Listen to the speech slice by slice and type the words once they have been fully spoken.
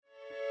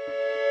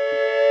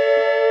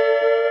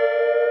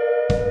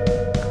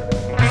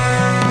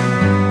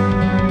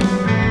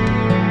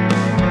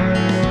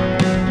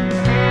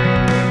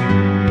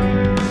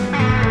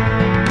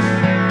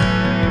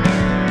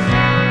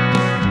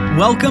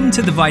Welcome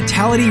to the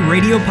Vitality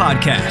Radio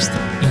Podcast,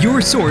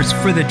 your source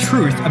for the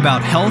truth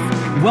about health,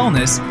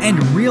 wellness,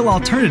 and real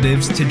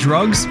alternatives to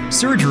drugs,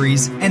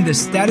 surgeries, and the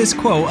status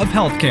quo of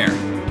healthcare.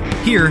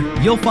 Here,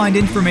 you'll find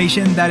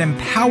information that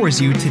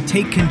empowers you to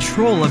take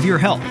control of your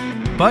health.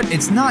 But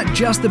it's not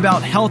just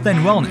about health and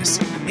wellness.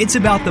 It's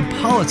about the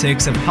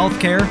politics of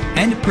healthcare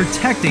and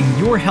protecting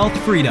your health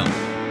freedom.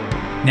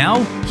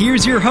 Now,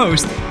 here's your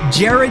host,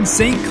 Jared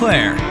St.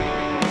 Clair.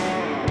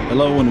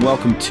 Hello and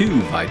welcome to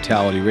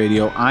Vitality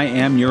Radio. I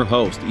am your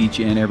host each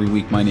and every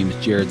week. My name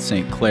is Jared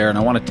St. Clair, and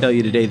I want to tell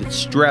you today that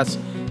stress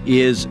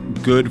is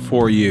good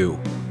for you.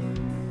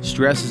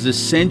 Stress is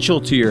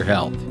essential to your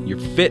health, your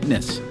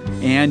fitness,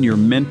 and your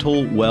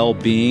mental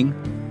well-being.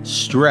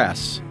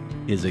 Stress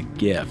is a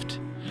gift.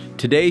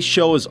 Today's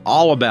show is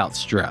all about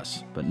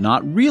stress, but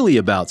not really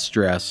about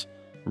stress,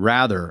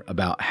 rather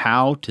about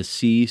how to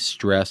see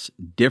stress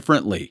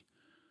differently.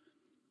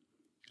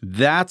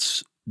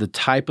 That's the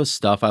type of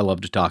stuff I love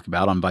to talk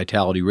about on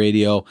Vitality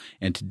Radio,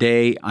 and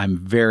today I'm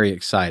very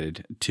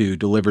excited to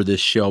deliver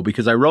this show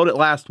because I wrote it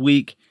last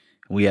week,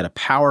 and we had a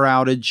power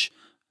outage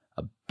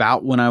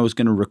about when I was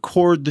going to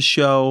record the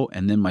show,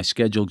 and then my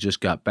schedule just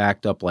got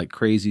backed up like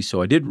crazy,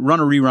 so I did run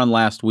a rerun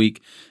last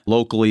week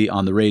locally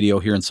on the radio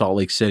here in Salt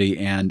Lake City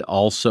and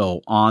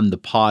also on the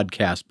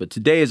podcast, but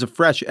today is a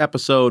fresh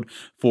episode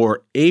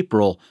for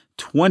April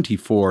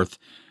 24th,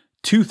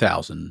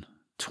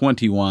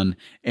 2021,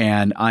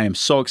 and I am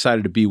so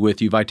excited to be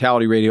with you.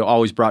 Vitality Radio,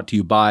 always brought to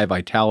you by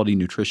Vitality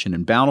Nutrition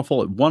and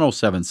Bountiful at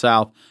 107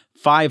 South,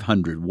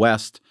 500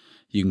 West.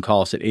 You can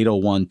call us at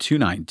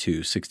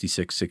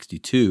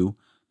 801-292-6662.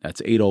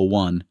 That's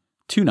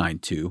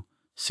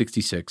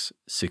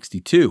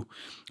 801-292-6662.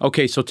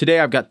 Okay, so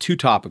today I've got two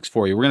topics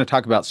for you. We're going to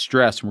talk about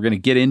stress, and we're going to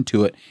get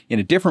into it in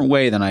a different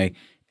way than I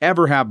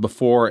ever have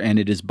before, and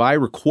it is by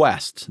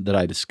request that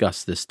I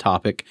discuss this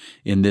topic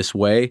in this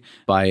way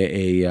by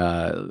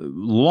a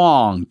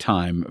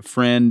long-time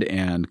friend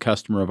and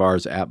customer of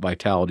ours at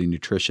Vitality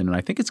Nutrition, and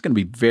I think it's going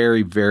to be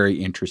very,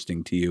 very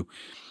interesting to you.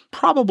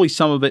 Probably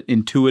some of it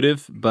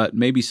intuitive, but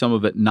maybe some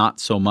of it not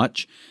so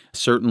much.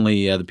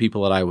 Certainly, the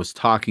people that I was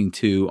talking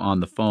to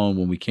on the phone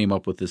when we came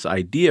up with this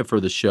idea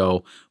for the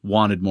show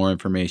wanted more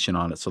information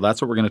on it, so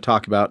that's what we're going to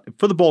talk about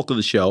for the bulk of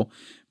the show.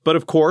 But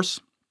of course,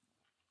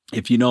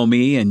 if you know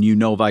me and you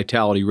know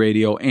Vitality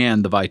Radio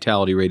and the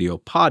Vitality Radio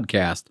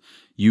podcast,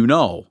 you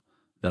know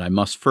that I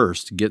must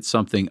first get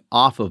something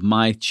off of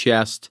my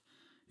chest.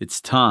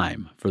 It's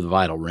time for the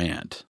Vital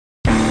Rant.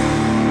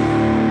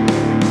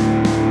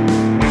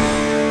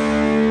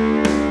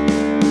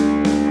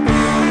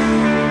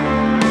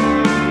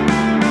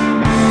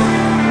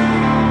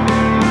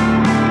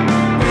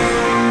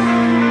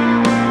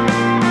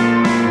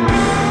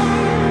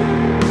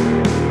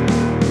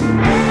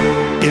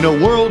 In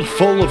a world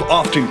full of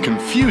often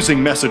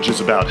confusing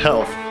messages about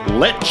health,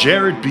 let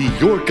Jared be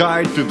your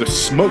guide through the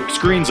smoke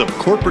screens of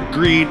corporate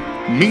greed,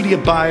 media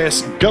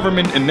bias,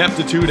 government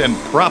ineptitude, and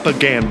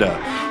propaganda.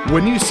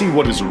 When you see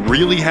what is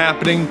really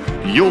happening,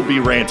 you'll be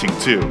ranting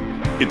too.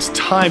 It's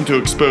time to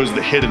expose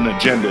the hidden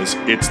agendas.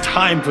 It's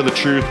time for the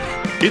truth.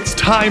 It's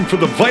time for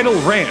the Vital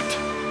Rant.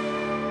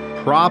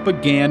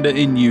 Propaganda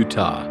in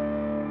Utah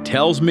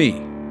tells me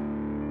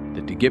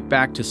that to get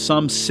back to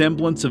some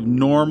semblance of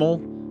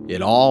normal, it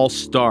all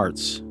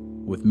starts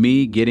with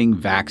me getting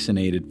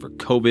vaccinated for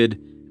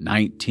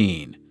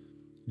COVID-19.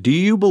 Do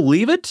you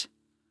believe it?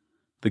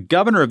 The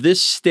governor of this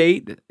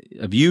state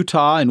of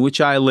Utah in which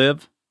I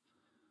live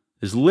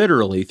is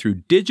literally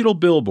through digital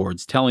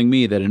billboards telling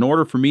me that in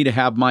order for me to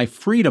have my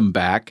freedom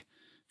back,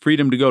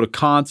 freedom to go to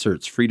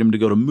concerts, freedom to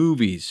go to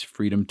movies,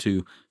 freedom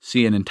to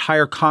see an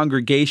entire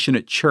congregation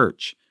at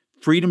church,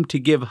 freedom to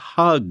give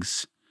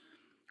hugs,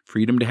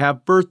 freedom to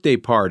have birthday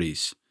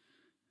parties,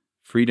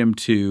 freedom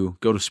to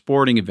go to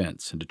sporting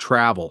events and to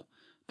travel,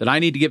 that I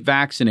need to get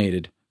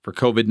vaccinated for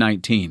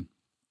COVID-19.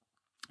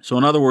 So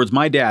in other words,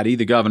 my daddy,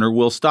 the governor,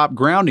 will stop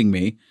grounding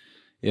me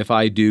if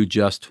I do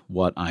just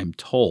what I'm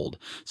told.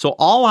 So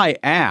all I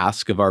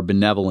ask of our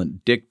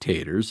benevolent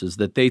dictators is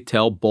that they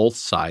tell both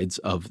sides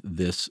of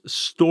this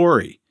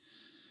story,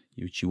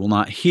 which you will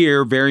not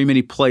hear very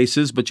many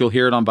places, but you'll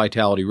hear it on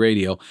Vitality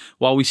Radio.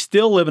 While we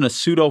still live in a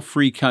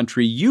pseudo-free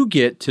country, you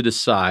get to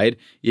decide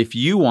if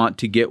you want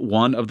to get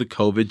one of the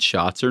COVID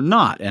shots or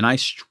not. And I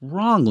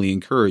strongly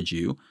encourage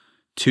you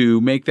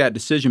to make that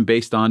decision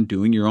based on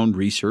doing your own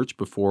research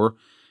before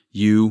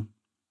you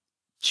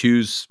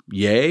choose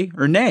yay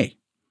or nay.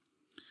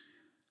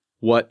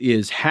 What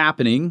is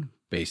happening,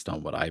 based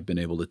on what I've been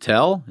able to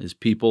tell, is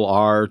people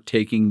are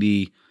taking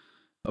the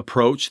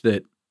approach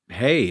that,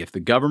 hey, if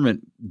the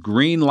government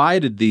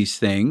green-lighted these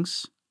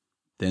things,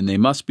 then they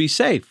must be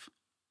safe.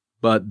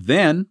 But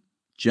then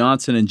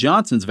Johnson &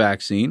 Johnson's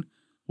vaccine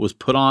was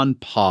put on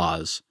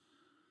pause.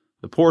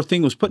 The poor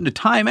thing was put into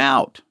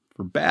timeout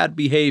for bad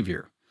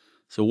behavior.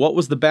 So what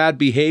was the bad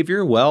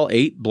behavior? Well,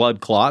 8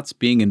 blood clots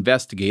being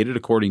investigated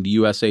according to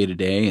USA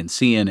Today and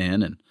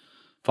CNN and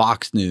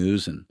Fox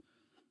News and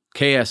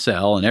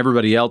KSL and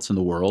everybody else in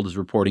the world is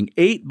reporting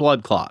 8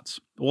 blood clots.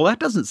 Well, that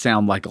doesn't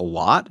sound like a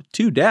lot.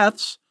 2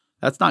 deaths.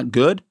 That's not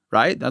good,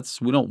 right?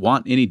 We don't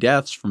want any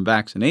deaths from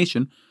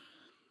vaccination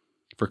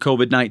for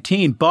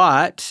COVID-19.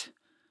 But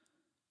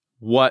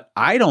what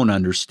I don't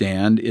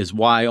understand is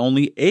why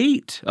only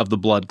 8 of the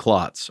blood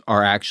clots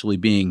are actually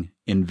being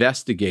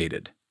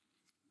investigated.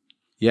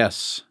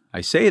 Yes,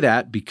 I say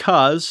that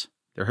because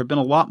there have been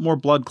a lot more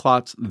blood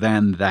clots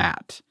than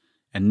that,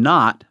 and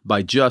not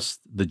by just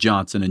the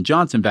Johnson &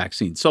 Johnson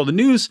vaccine. So the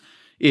news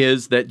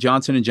is that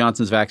Johnson &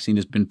 Johnson's vaccine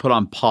has been put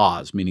on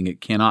pause, meaning it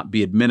cannot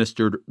be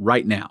administered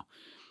right now.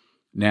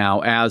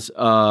 Now, as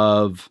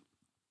of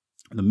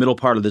the middle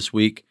part of this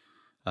week,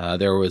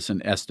 there was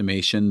an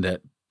estimation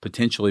that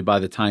potentially by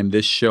the time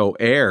this show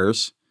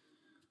airs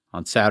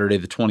on Saturday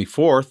the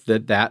 24th,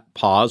 that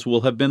pause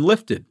will have been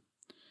lifted.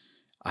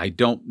 I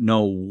don't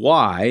know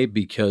why,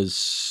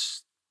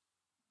 because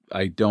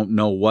I don't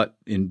know what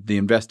the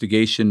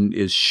investigation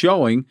is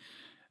showing,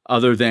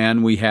 other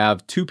than we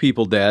have 2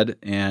 people dead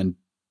and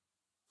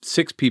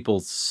 6 people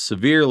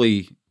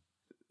severely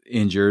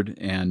injured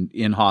and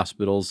in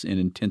hospitals in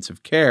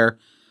intensive care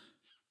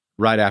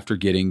right after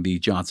getting the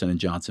Johnson &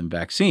 Johnson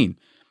vaccine.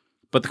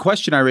 But the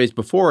question I raised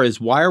before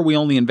is, why are we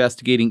only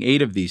investigating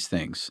 8 of these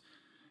things?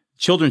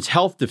 Children's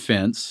Health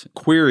Defense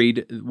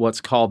queried what's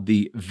called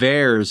the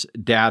VAERS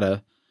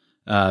data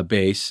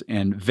base,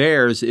 and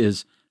VAERS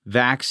is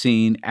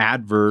Vaccine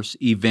Adverse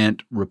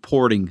Event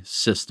Reporting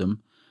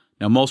System.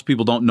 Now, most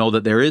people don't know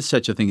that there is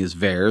such a thing as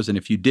VAERS, and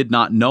if you did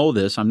not know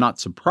this, I'm not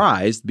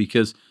surprised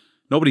because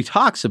nobody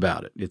talks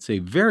about it. It's a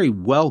very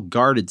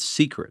well-guarded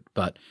secret,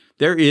 but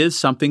there is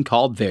something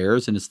called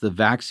VAERS, and it's the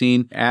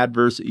Vaccine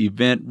Adverse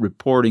Event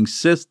Reporting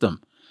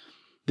System.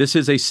 This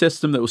is a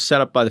system that was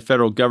set up by the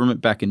federal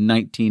government back in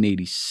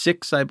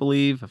 1986, I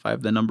believe, if I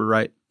have the number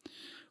right,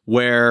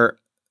 where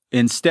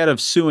instead of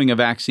suing a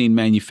vaccine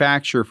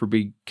manufacturer for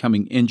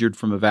becoming injured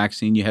from a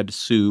vaccine, you had to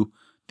sue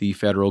the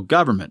federal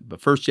government. But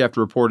first you have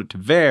to report it to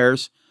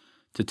VAERS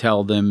to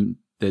tell them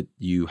that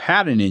you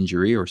had an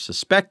injury or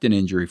suspect an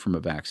injury from a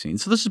vaccine.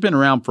 So this has been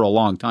around for a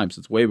long time,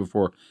 since way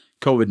before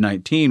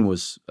COVID-19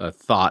 was a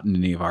thought in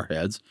any of our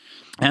heads.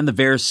 And the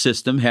VAERS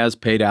system has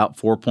paid out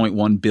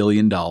 $4.1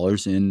 billion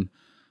in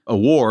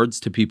awards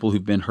to people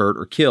who've been hurt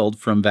or killed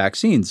from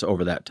vaccines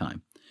over that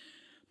time.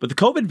 But the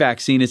COVID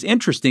vaccine is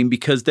interesting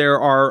because there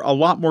are a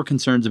lot more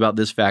concerns about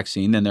this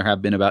vaccine than there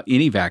have been about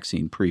any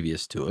vaccine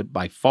previous to it,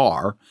 by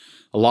far.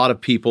 A lot of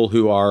people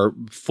who are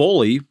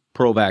fully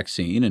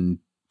pro-vaccine and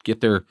get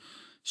their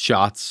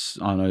shots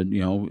on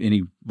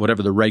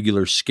whatever the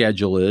regular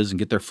schedule is and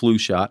get their flu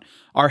shot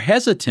are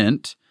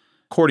hesitant,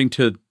 according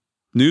to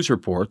news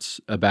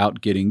reports,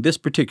 about getting this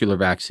particular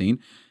vaccine,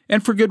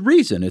 and for good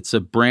reason. It's a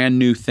brand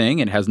new thing.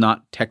 It has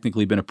not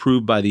technically been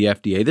approved by the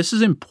FDA. This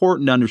is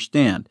important to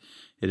understand.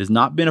 It has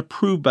not been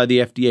approved by the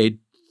FDA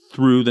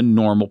through the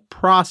normal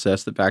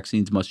process that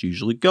vaccines must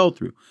usually go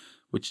through,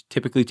 which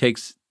typically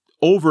takes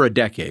over a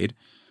decade.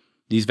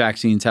 These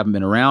vaccines haven't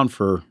been around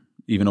for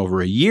even over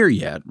a year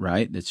yet,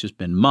 right? It's just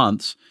been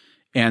months.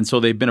 And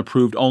so they've been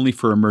approved only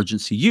for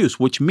emergency use,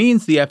 which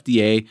means the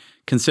FDA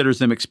considers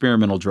them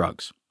experimental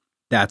drugs.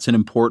 That's an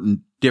important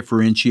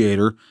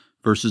differentiator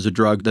versus a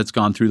drug that's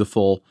gone through the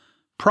full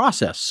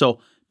process. So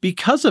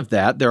because of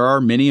that, there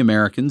are many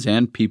Americans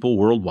and people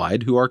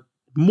worldwide who are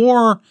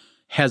more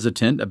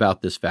hesitant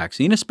about this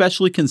vaccine,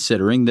 especially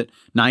considering that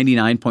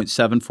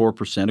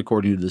 99.74%,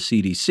 according to the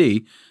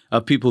CDC,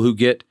 of people who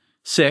get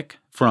sick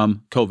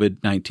from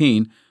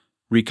COVID-19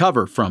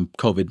 recover from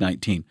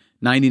COVID-19.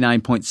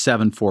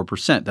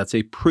 99.74%. That's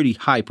a pretty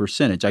high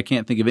percentage. I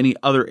can't think of any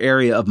other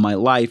area of my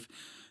life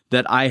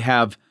that I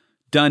have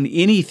done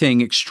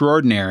anything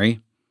extraordinary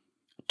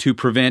to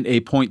prevent a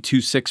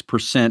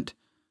 0.26%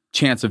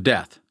 chance of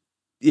death.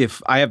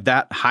 If I have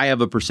that high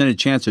of a percentage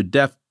chance of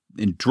death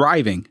in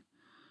driving,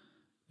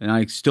 and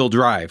I still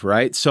drive,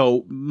 right?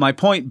 So my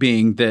point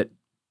being that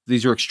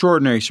these are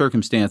extraordinary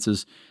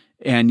circumstances,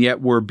 and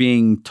yet we're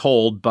being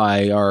told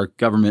by our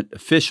government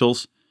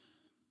officials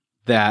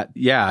that,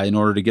 in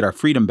order to get our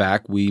freedom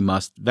back, we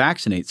must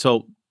vaccinate.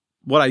 So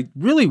what I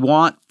really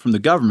want from the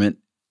government,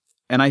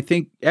 and I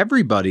think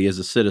everybody as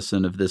a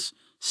citizen of this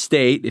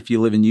state, if you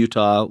live in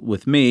Utah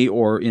with me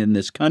or in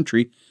this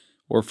country,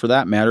 or for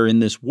that matter, in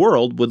this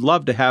world, would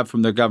love to have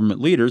from their government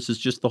leaders is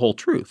just the whole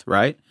truth,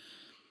 right?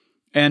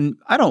 And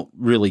I don't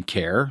really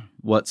care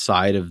what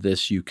side of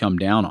this you come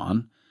down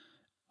on,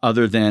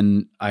 other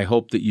than I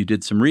hope that you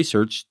did some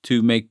research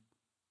to make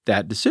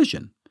that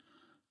decision,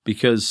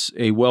 because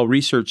a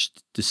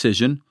well-researched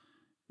decision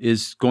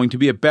is going to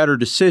be a better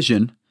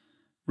decision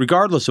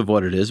regardless of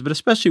what it is, but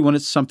especially when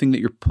it's something that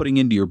you're putting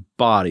into your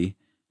body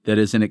that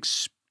is an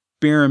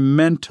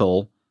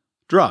experimental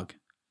drug.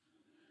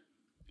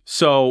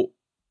 So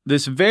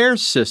this VAERS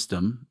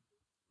system,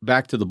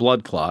 back to the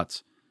blood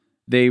clots,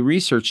 they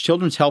researched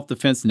Children's Health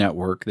Defense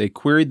Network. They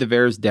queried the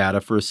VAERS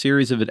data for a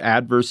series of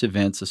adverse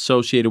events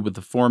associated with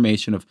the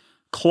formation of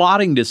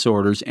clotting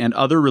disorders and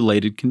other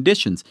related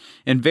conditions.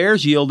 And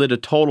VAERS yielded a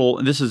total,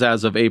 and this is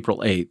as of April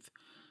 8th,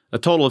 a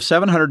total of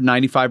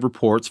 795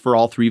 reports for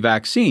all 3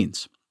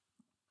 vaccines.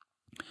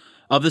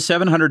 Of the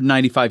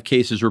 795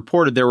 cases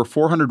reported, there were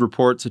 400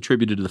 reports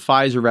attributed to the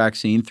Pfizer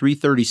vaccine,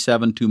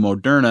 337 to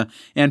Moderna,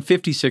 and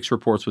 56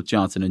 reports with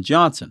Johnson &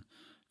 Johnson.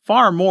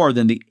 Far more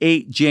than the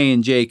 8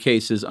 J&J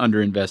cases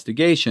under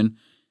investigation,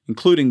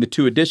 including the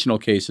 2 additional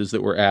cases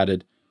that were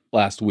added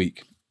last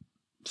week.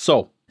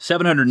 So,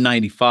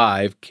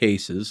 795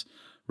 cases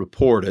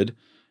reported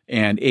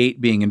and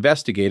 8 being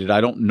investigated. I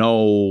don't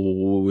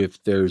know if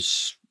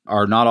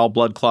are not all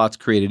blood clots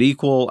created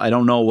equal. I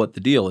don't know what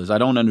the deal is. I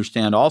don't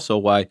understand also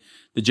why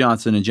the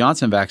Johnson &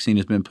 Johnson vaccine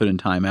has been put in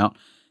timeout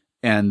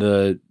and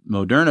the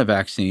Moderna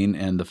vaccine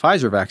and the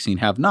Pfizer vaccine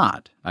have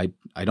not. I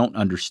don't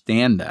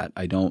understand that.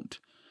 I don't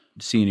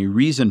see any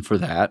reason for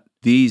that.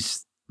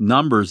 These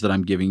numbers that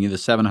I'm giving you, the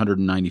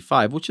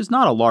 795, which is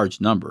not a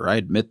large number, I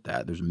admit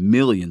that. There's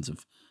millions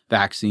of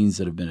vaccines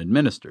that have been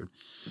administered.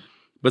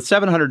 But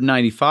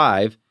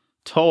 795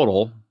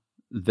 total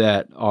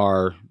that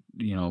are,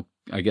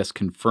 I guess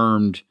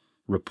confirmed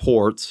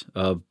reports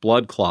of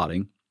blood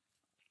clotting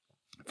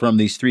from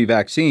these 3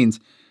 vaccines,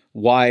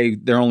 why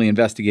they're only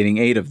investigating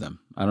 8 of them.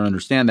 I don't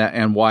understand that,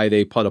 and why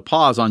they put a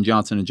pause on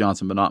Johnson &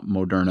 Johnson but not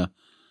Moderna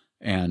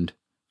and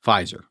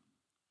Pfizer.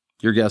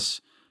 Your guess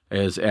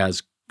is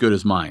as good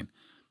as mine.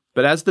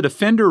 But as the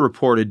Defender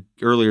reported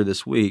earlier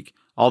this week,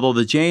 although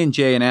the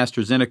J&J and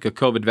AstraZeneca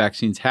COVID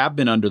vaccines have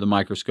been under the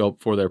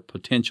microscope for their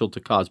potential to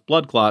cause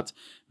blood clots,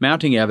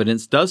 mounting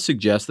evidence does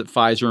suggest that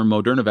Pfizer and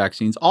Moderna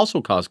vaccines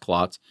also cause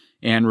clots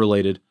and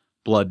related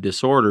blood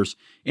disorders.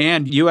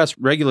 And U.S.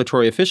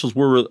 regulatory officials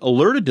were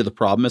alerted to the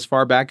problem as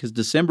far back as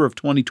December of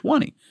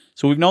 2020.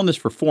 So we've known this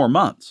for 4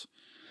 months.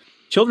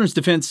 Children's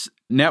Defense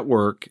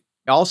Network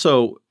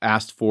also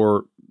asked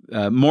for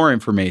more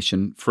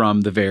information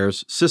from the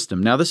VAERS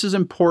system. Now, this is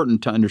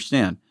important to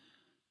understand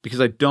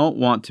because I don't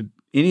want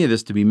any of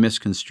this to be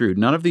misconstrued.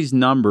 None of these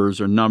numbers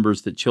are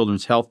numbers that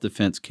Children's Health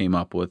Defense came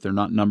up with. They're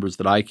not numbers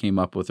that I came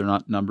up with. They're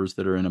not numbers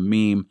that are in a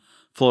meme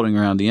floating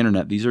around the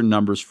internet. These are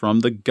numbers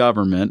from the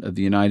government of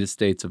the United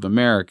States of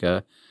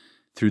America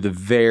through the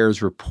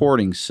VAERS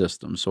reporting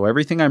system. So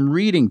everything I'm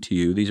reading to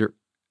you, these are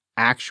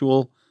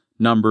actual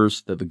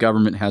numbers that the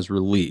government has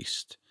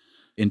released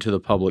into the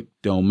public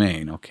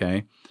domain,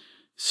 okay?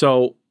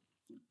 So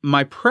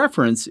my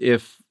preference,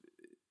 if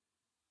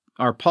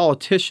our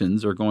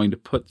politicians are going to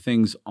put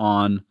things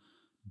on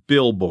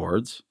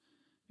billboards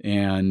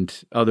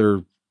and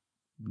other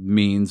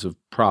means of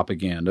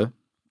propaganda,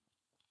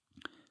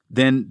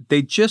 then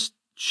they just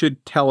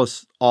should tell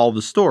us all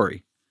the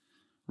story,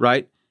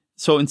 right?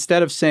 So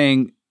instead of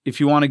saying, if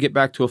you want to get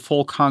back to a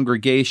full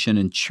congregation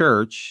in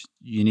church,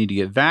 you need to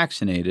get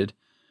vaccinated,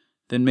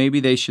 then maybe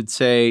they should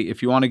say,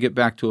 if you want to get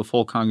back to a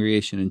full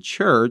congregation in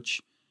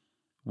church,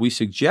 we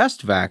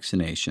suggest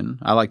vaccination.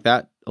 I like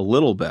that a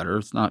little better.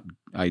 It's not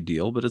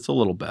ideal, but it's a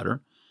little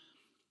better.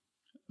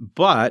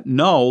 But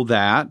know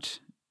that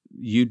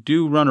you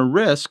do run a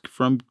risk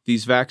from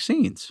these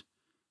vaccines.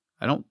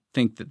 I don't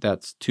think that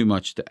that's too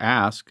much to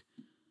ask.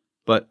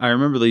 But I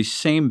remember these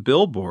same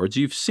billboards.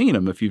 You've seen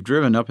them. If you've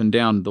driven up and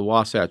down the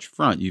Wasatch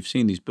Front, you've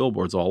seen these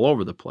billboards all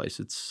over the place.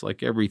 It's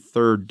like every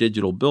third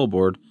digital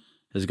billboard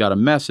has got a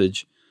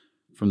message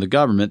from the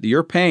government that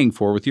you're paying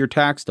for with your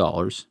tax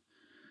dollars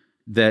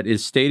that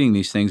is stating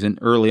these things. And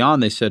early on,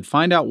 they said,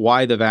 find out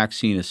why the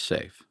vaccine is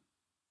safe.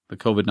 The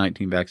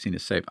COVID-19 vaccine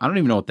is safe. I don't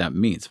even know what that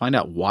means. Find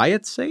out why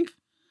it's safe?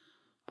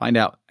 Find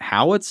out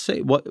how it's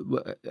safe? What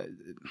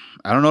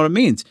I don't know what it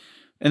means.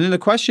 And then the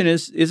question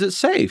is it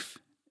safe?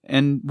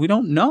 And we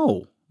don't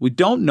know. We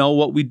don't know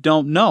what we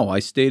don't know. I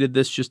stated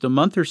this just a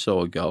month or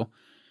so ago.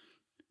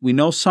 We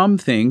know some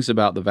things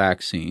about the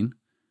vaccine.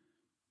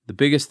 The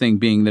biggest thing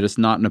being that it's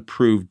not an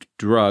approved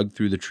drug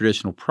through the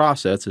traditional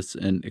process. It's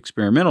an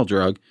experimental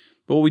drug.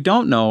 But what we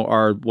don't know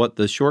are what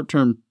the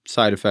short-term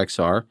side effects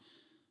are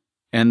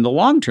and the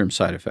long-term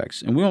side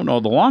effects. And we won't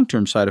know the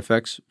long-term side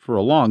effects for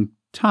a long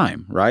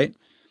time, right?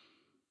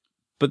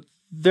 But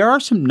there are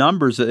some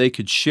numbers that they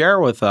could share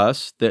with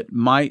us that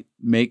might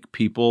make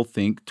people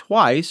think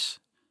twice,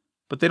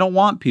 but they don't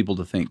want people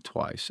to think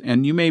twice.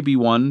 And you may be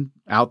one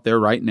out there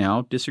right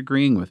now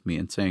disagreeing with me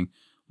and saying,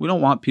 we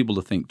don't want people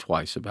to think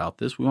twice about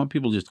this. We want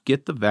people to just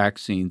get the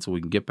vaccine so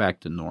we can get back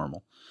to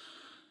normal.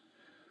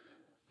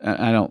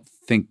 I don't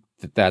think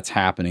that that's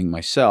happening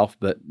myself,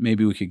 but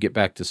maybe we could get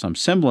back to some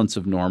semblance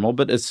of normal.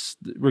 But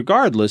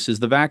regardless, is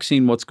the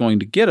vaccine what's going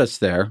to get us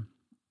there?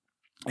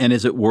 And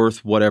is it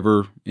worth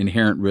whatever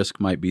inherent risk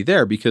might be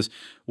there? Because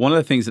one of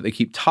the things that they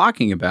keep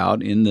talking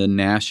about in the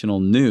national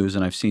news,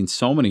 and I've seen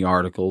so many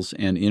articles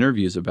and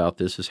interviews about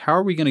this, is how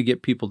are we going to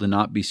get people to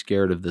not be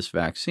scared of this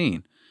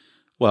vaccine?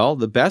 Well,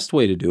 the best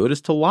way to do it is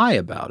to lie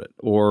about it,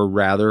 or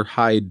rather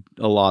hide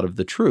a lot of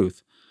the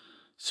truth.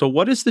 So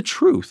what is the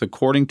truth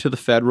according to the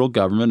federal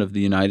government of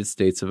the United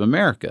States of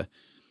America?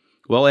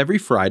 Well, every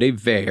Friday,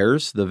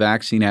 VAERS, the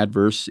Vaccine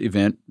Adverse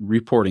Event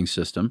Reporting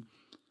System,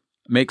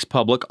 makes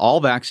public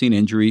all vaccine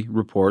injury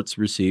reports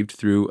received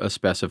through a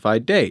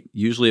specified date,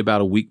 usually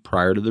about a week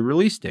prior to the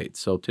release date.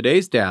 So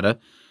today's data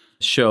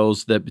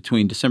shows that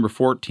between December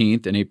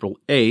 14th and April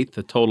 8th,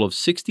 a total of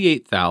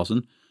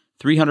 68,3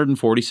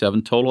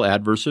 347 total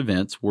adverse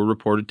events were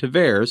reported to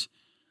VAERS.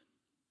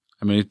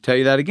 I'm going to tell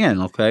you that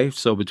again, okay?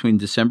 So between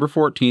December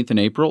 14th and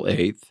April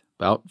 8th,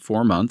 about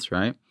 4 months,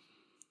 right?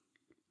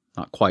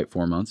 Not quite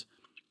 4 months.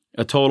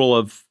 A total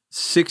of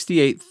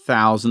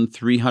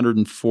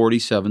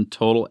 68,347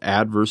 total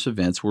adverse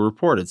events were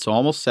reported. So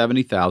almost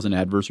 70,000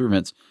 adverse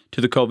events to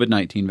the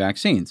COVID-19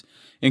 vaccines,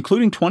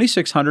 including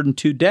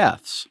 2,602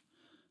 deaths.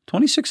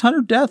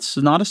 2,600 deaths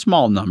is not a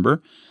small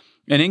number.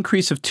 An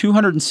increase of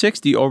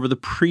 260 over the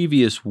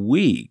previous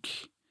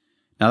week.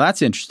 Now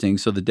that's interesting.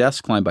 So the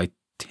deaths climbed by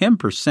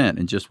 10%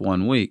 in just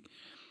 1 week.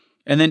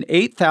 And then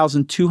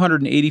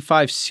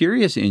 8,285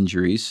 serious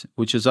injuries,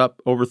 which is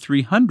up over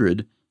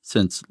 300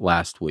 since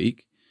last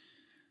week.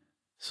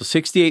 So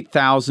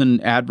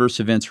 68,000 adverse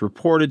events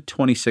reported,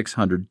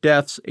 2,600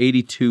 deaths,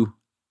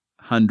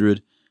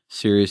 8,200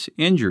 serious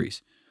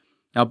injuries.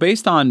 Now,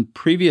 based on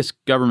previous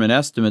government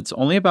estimates,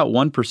 only about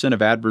 1%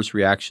 of adverse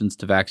reactions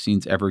to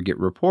vaccines ever get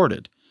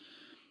reported.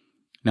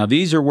 Now,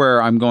 these are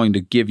where I'm going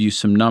to give you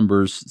some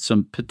numbers,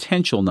 some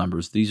potential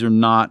numbers. These are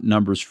not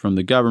numbers from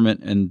the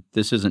government, and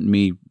this isn't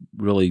me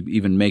really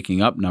even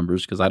making up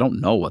numbers because I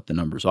don't know what the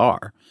numbers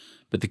are.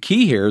 But the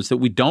key here is that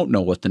we don't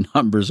know what the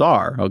numbers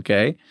are,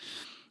 okay?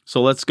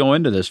 So let's go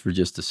into this for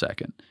just a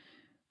second.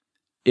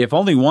 If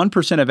only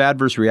 1% of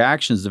adverse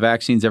reactions to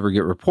vaccines ever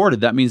get reported,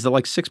 that means that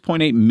like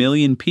 6.8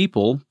 million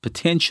people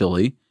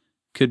potentially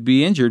could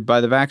be injured by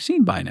the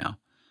vaccine by now.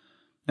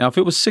 Now, if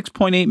it was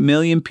 6.8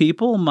 million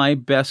people, my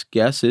best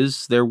guess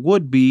is there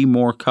would be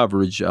more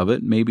coverage of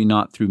it, maybe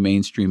not through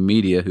mainstream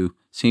media, who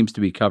seems to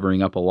be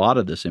covering up a lot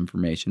of this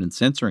information and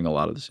censoring a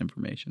lot of this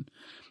information.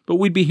 But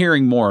we'd be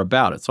hearing more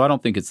about it, so I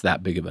don't think it's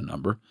that big of a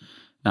number.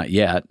 Not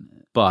yet.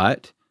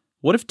 But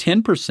what if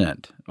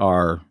 10%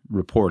 are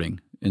reporting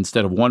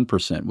instead of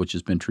 1%, which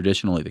has been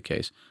traditionally the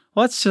case?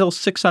 Well, that's still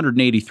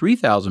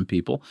 683,000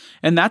 people,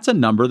 and that's a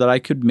number that I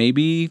could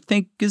maybe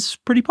think is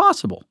pretty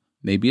possible.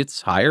 Maybe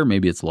it's higher,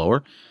 maybe it's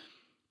lower.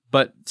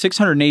 But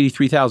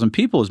 683,000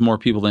 people is more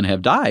people than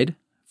have died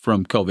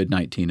from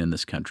COVID-19 in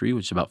this country,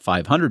 which is about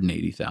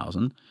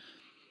 580,000.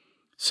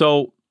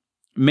 So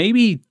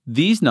maybe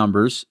these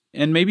numbers,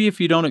 and maybe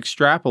if you don't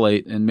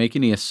extrapolate and make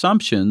any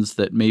assumptions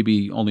that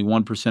maybe only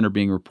 1% are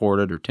being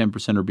reported or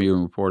 10% are being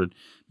reported,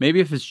 maybe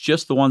if it's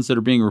just the ones that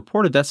are being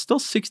reported, that's still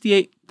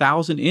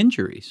 68,000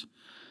 injuries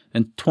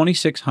and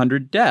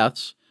 2,600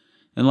 deaths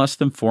in less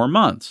than 4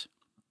 months.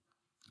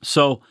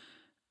 So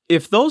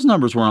if those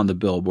numbers were on the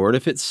billboard,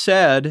 if it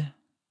said,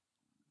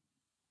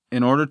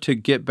 in order to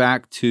get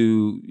back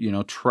to,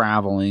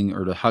 traveling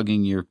or to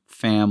hugging your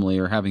family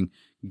or having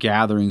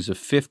gatherings of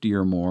 50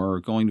 or more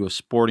or going to a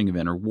sporting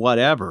event or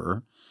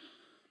whatever,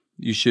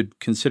 you should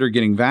consider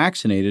getting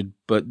vaccinated,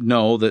 but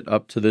know that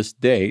up to this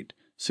date,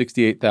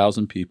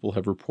 68,000 people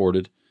have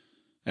reported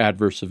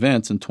adverse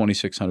events and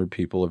 2,600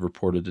 people have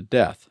reported a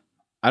death.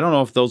 I don't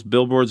know if those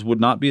billboards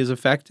would not be as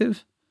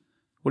effective.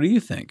 What do you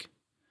think?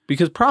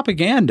 Because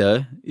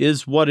propaganda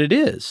is what it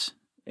is,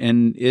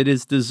 and it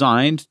is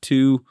designed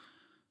to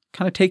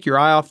kind of take your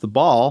eye off the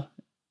ball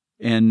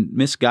and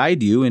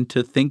misguide you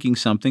into thinking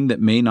something that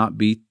may not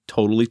be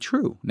totally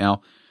true.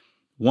 Now,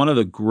 one of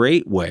the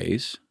great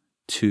ways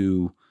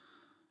to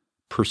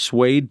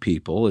persuade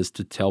people is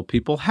to tell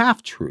people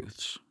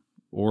half-truths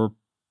or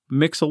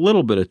mix a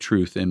little bit of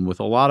truth in with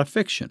a lot of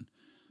fiction.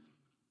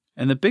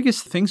 And the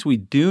biggest things we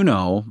do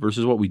know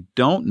versus what we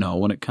don't know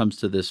when it comes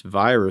to this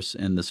virus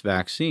and this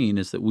vaccine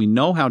is that we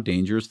know how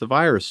dangerous the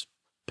virus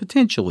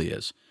potentially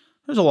is.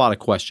 There's a lot of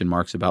question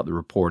marks about the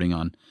reporting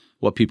on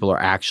what people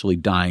are actually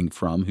dying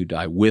from who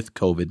die with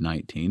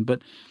COVID-19,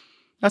 but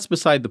that's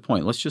beside the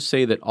point. Let's just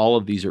say that all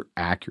of these are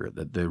accurate,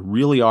 that there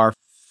really are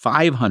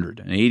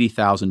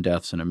 580,000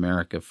 deaths in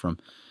America from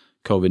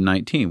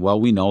COVID-19. Well,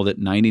 we know that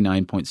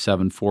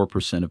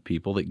 99.74% of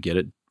people that get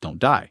it don't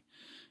die,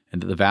 and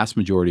that the vast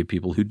majority of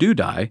people who do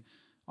die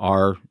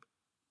are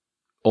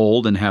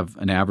old and have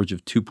an average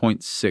of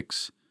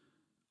 2.6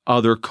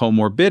 other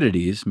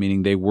comorbidities,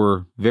 meaning they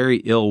were very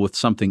ill with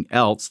something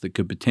else that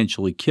could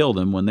potentially kill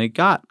them when they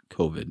got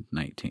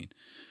COVID-19.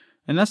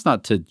 And that's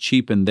not to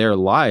cheapen their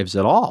lives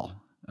at all.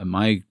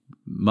 My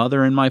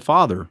mother and my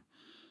father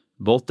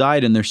both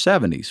died in their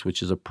 70s,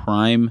 which is a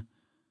prime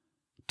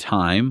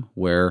time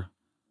where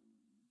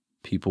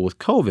people with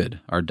COVID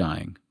are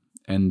dying.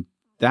 And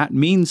that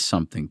means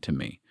something to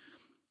me.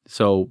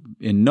 So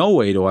in no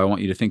way do I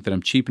want you to think that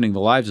I'm cheapening the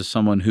lives of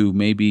someone who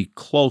may be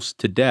close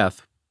to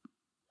death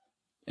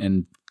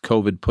and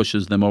COVID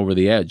pushes them over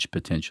the edge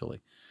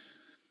potentially.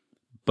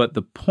 But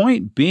the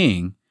point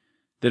being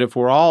that if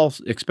we're all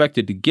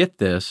expected to get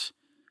this,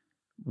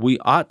 we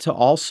ought to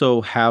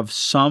also have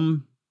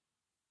some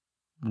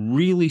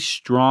really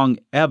strong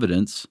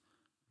evidence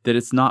that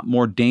it's not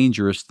more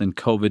dangerous than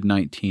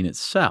COVID-19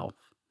 itself.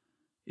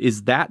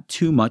 Is that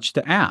too much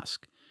to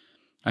ask?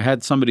 I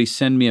had somebody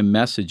send me a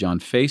message on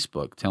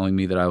Facebook telling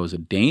me that I was a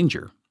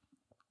danger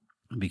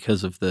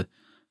because of the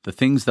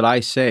things that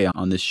I say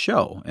on this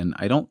show. And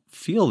I don't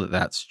feel that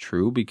that's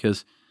true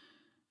because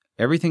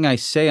everything I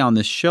say on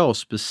this show,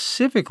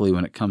 specifically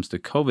when it comes to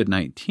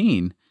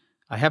COVID-19,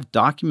 I have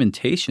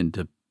documentation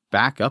to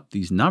back up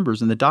these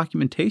numbers, and the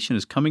documentation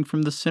is coming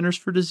from the Centers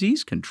for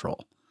Disease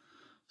Control.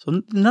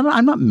 So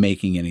I'm not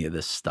making any of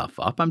this stuff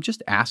up. I'm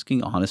just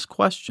asking honest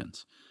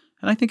questions.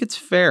 And I think it's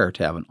fair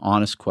to have an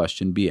honest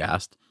question be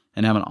asked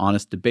and have an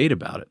honest debate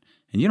about it.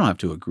 And you don't have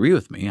to agree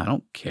with me. I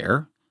don't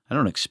care. I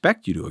don't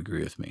expect you to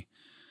agree with me.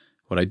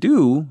 What I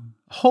do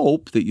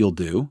hope that you'll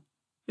do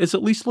is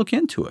at least look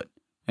into it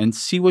and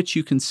see what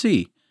you can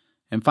see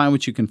and find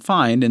what you can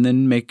find and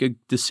then make a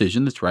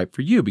decision that's right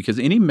for you. Because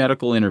any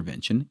medical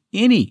intervention,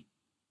 any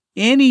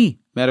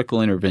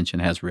medical intervention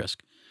has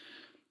risk.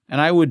 And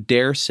I would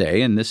dare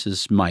say, and this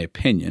is my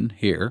opinion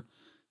here,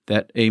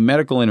 that a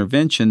medical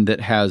intervention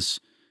that has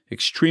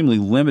extremely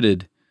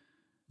limited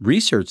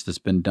research that's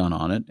been done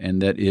on it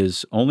and that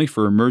is only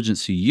for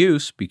emergency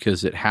use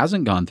because it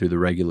hasn't gone through the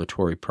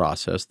regulatory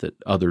process that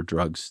other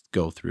drugs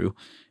go through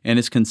and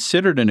is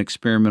considered an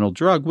experimental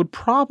drug would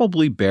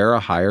probably bear a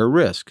higher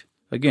risk.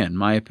 Again,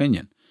 my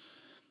opinion.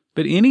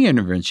 But any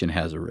intervention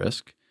has a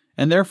risk,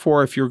 and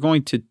therefore if you're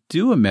going to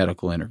do a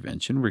medical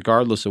intervention,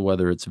 regardless of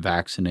whether it's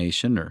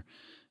vaccination or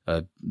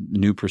a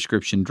new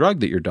prescription drug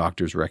that your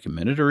doctor's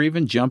recommended, or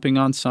even jumping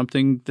on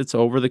something that's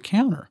over the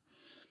counter,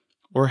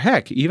 or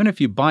heck, even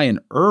if you buy an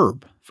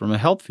herb from a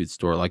health food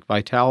store like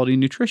Vitality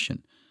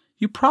Nutrition,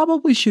 you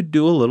probably should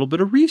do a little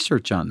bit of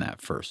research on that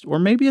first. Or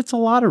maybe it's a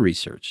lot of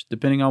research,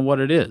 depending on what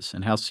it is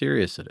and how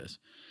serious it is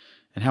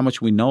and how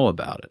much we know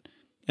about it.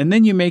 And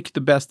then you make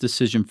the best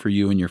decision for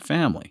you and your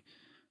family.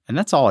 And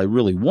that's all I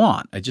really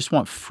want. I just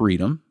want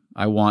freedom.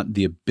 I want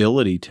the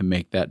ability to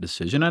make that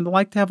decision. I'd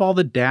like to have all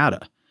the data.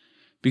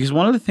 Because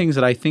one of the things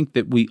that I think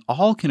that we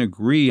all can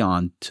agree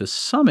on to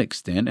some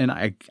extent, and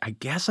I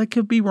guess I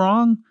could be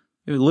wrong.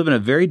 We live in a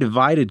very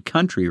divided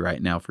country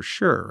right now for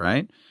sure,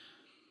 right?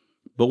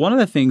 But one of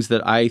the things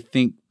that I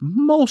think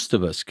most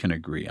of us can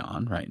agree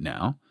on right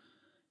now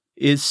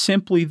is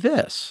simply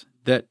this,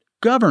 that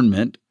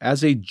government,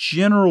 as a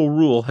general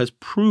rule, has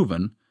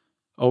proven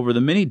over the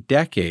many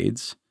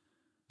decades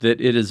that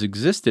it has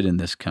existed in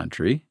this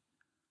country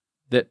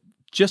that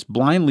just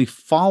blindly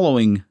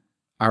following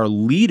our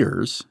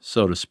leaders,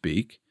 so to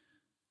speak,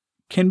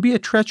 can be a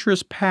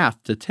treacherous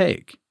path to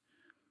take.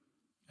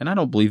 And I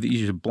don't believe that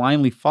you should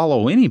blindly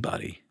follow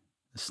anybody,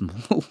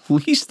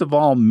 least of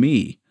all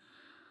me.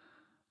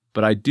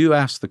 But I do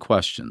ask the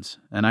questions,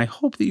 and I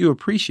hope that you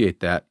appreciate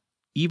that,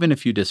 even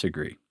if you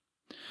disagree.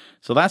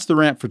 So that's the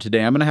rant for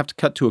today. I'm going to have to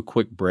cut to a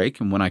quick break,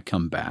 and when I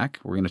come back,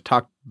 we're going to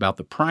talk about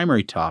the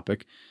primary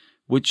topic,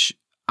 which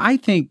I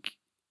think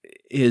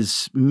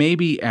is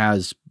maybe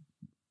as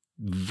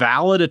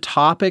valid a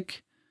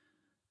topic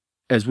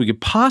as we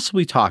could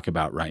possibly talk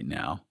about right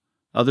now,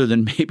 other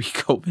than maybe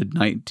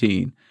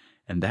COVID-19,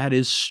 and that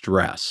is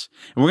stress.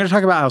 And we're going to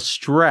talk about how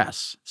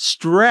stress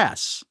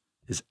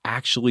is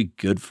actually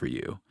good for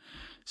you.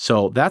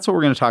 So that's what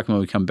we're going to talk about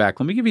when we come back.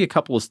 Let me give you a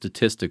couple of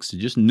statistics to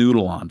just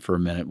noodle on for a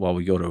minute while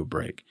we go to a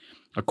break.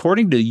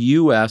 According to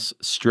U.S.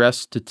 stress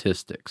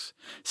statistics,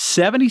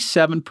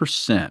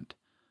 77%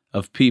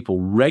 of people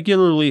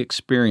regularly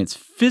experience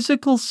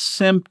physical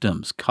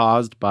symptoms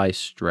caused by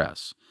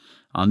stress.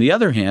 On the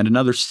other hand,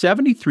 another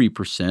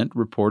 73%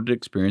 reported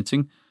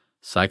experiencing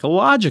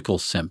psychological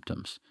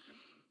symptoms.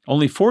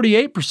 Only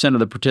 48% of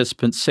the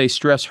participants say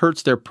stress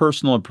hurts their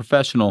personal and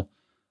professional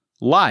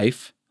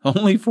life.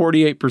 Only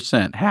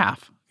 48%,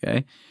 half,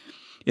 okay?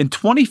 In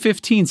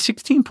 2015,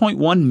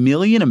 16.1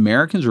 million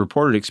Americans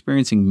reported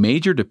experiencing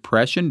major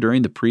depression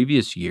during the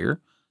previous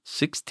year.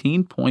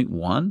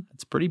 16.1?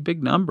 That's a pretty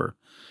big number.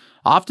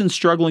 Often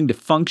struggling to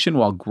function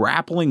while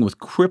grappling with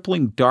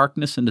crippling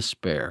darkness and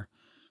despair.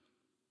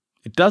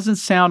 It doesn't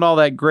sound all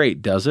that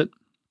great, does it?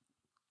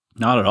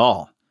 Not at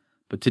all.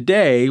 But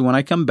today, when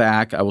I come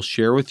back, I will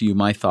share with you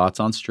my thoughts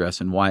on stress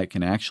and why it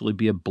can actually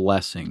be a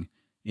blessing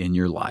in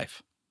your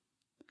life.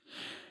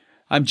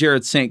 I'm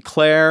Jared St.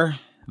 Clair.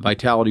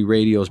 Vitality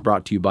Radio is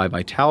brought to you by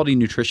Vitality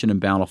Nutrition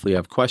and Bountifully. I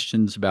have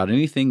questions about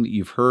anything that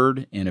you've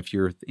heard, and if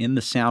you're in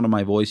the sound of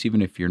my voice,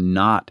 even if you're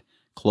not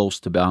close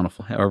to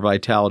Bountiful or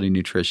Vitality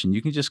Nutrition,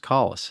 you can just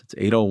call us. It's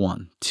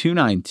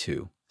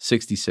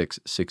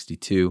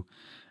 801-292-6662.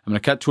 I'm going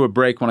to cut to a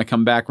break. When I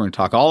come back, we're going to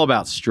talk all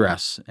about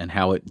stress and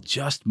how it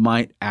just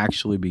might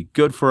actually be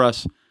good for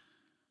us.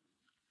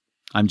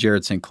 I'm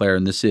Jared St. Clair,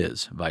 and this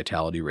is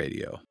Vitality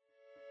Radio.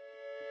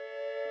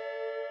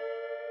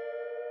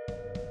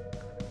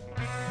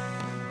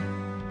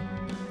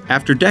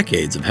 After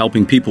decades of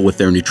helping people with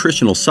their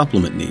nutritional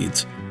supplement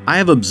needs, I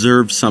have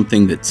observed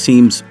something that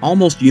seems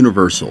almost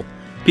universal.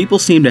 People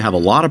seem to have a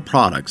lot of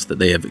products that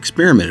they have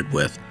experimented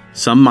with.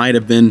 Some might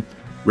have been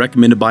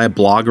recommended by a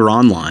blogger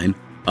online,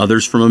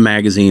 others from a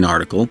magazine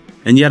article,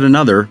 and yet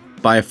another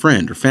by a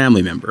friend or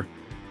family member.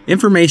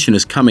 Information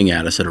is coming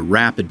at us at a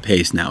rapid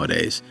pace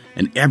nowadays,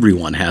 and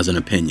everyone has an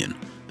opinion.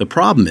 The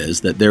problem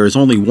is that there is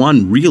only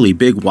one really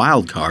big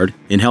wild card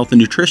in health and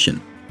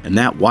nutrition, and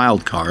that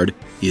wild card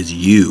is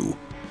you.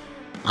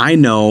 I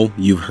know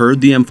you've heard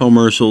the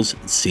infomercials,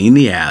 seen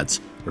the ads,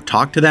 or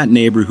talked to that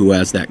neighbor who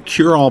has that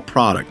cure-all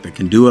product that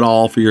can do it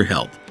all for your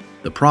health.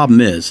 The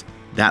problem is,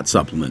 that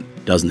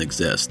supplement doesn't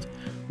exist.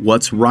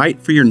 What's right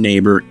for your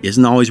neighbor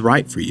isn't always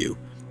right for you.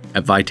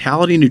 At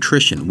Vitality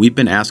Nutrition, we've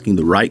been asking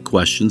the right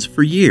questions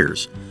for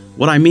years.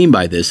 What I mean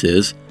by this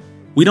is,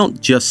 we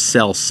don't just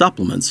sell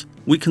supplements,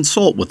 we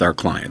consult with our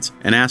clients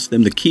and ask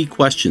them the key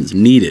questions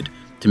needed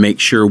to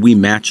make sure we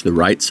match the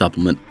right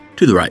supplement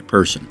to the right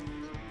person.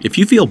 If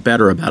you feel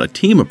better about a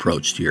team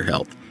approach to your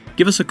health,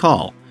 give us a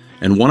call,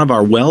 and one of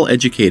our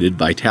well-educated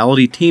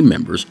Vitality team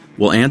members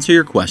will answer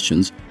your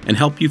questions and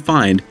help you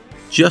find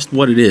just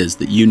what it is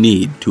that you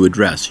need to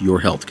address your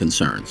health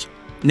concerns,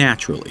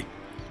 naturally.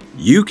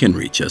 You can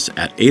reach us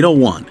at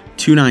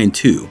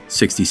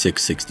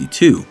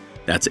 801-292-6662.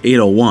 That's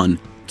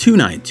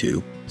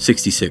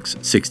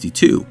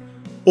 801-292-6662.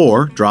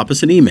 Or drop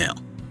us an email,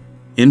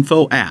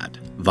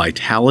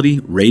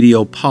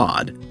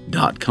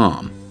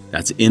 info@vitalityradiopod.com.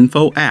 That's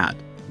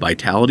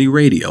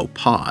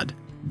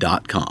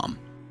info@vitalityradiopod.com.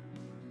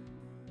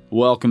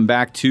 Welcome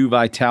back to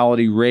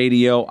Vitality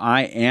Radio.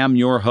 I am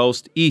your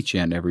host each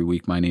and every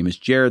week. My name is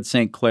Jared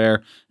St.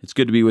 Clair. It's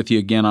good to be with you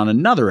again on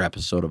another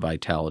episode of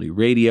Vitality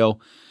Radio.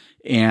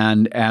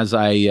 And as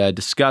I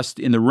discussed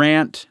in the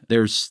rant,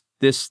 there's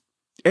this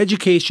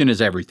education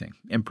is everything.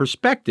 And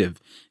perspective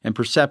and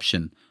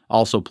perception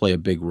also play a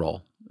big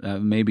role,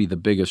 maybe the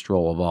biggest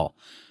role of all.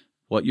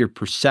 What your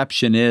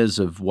perception is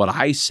of what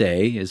I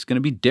say is going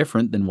to be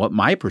different than what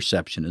my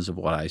perception is of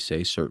what I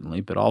say,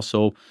 certainly, but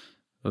also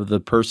of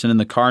the person in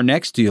the car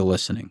next to you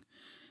listening.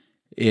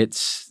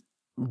 It's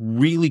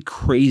really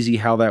crazy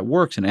how that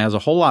works, and it has a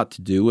whole lot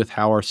to do with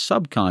how our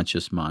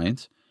subconscious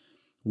minds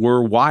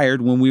were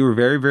wired when we were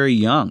very, very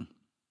young.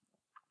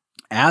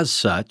 As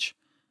such,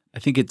 I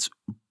think it's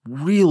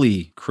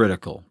really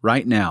critical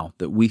right now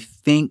that we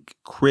think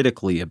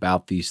critically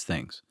about these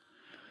things,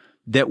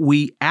 that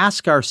we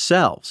ask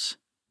ourselves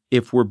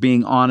if we're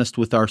being honest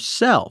with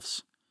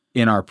ourselves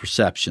in our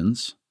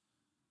perceptions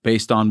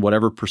based on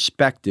whatever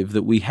perspective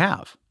that we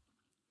have.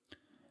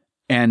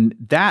 And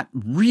that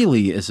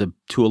really is,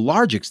 to a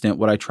large extent,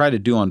 what I try to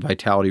do on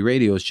Vitality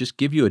Radio is just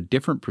give you a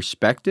different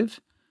perspective.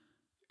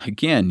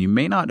 Again, you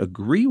may not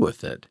agree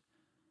with it,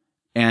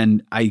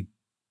 and I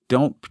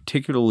don't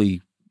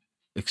particularly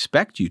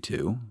expect you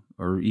to,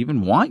 or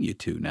even want you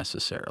to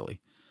necessarily.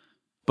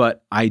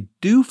 But I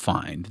do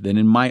find that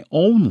in my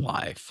own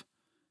life,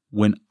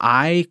 when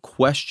I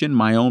question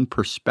my own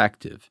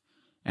perspective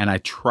and I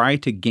try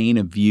to gain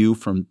a view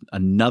from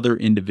another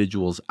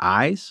individual's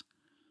eyes,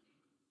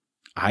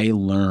 I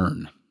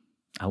learn.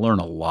 I learn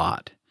a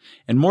lot.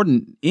 And more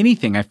than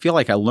anything, I feel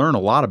like I learn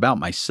a lot about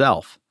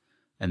myself,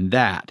 and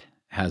that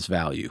has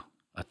value,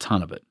 a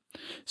ton of it.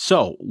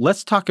 So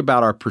let's talk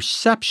about our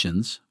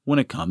perceptions when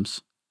it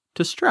comes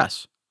to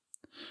stress.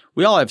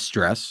 We all have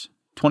stress.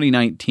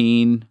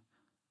 2019,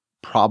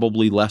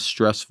 probably less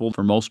stressful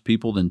for most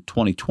people than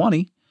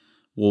 2020.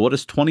 Well, what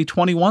does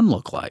 2021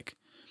 look like?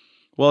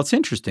 Well, it's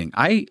interesting.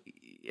 I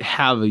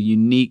have a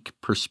unique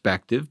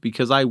perspective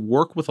because I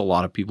work with a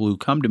lot of people who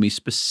come to me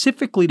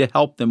specifically to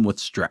help them with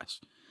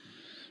stress.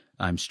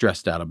 I'm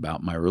stressed out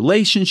about my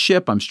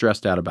relationship. I'm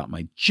stressed out about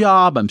my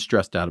job. I'm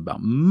stressed out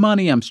about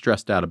money. I'm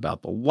stressed out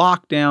about the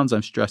lockdowns.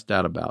 I'm stressed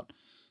out about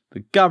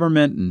the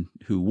government and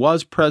who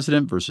was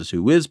president versus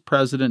who is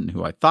president and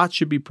who I thought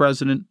should be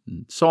president,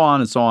 and so on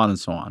and so on and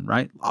so on,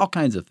 right? All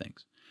kinds of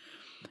things.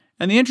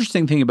 And the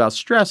interesting thing about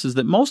stress is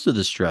that most of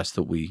the stress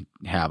that we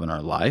have in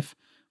our life,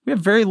 we have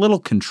very little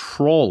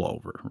control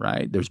over,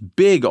 right? There's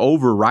big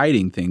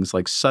overriding things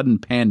like sudden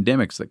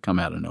pandemics that come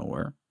out of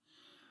nowhere.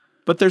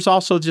 But there's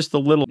also just the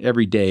little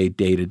everyday,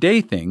 day-to-day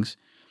things.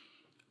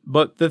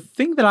 But the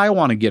thing that I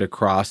want to get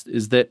across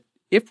is that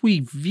if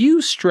we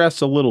view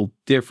stress a little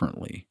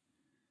differently,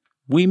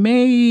 we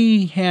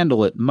may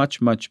handle it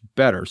much, much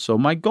better. So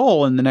my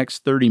goal in the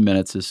next 30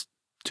 minutes is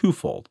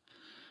twofold.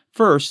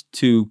 First,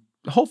 to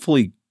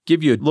hopefully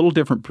give you a little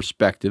different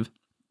perspective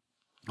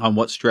on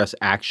what stress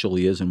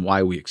actually is and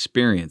why we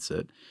experience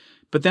it,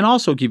 but then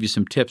also give you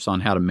some tips on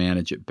how to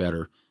manage it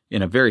better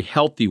in a very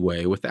healthy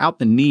way without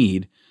the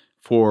need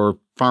for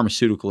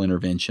pharmaceutical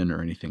intervention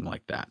or anything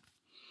like that.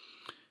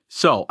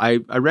 So I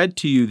read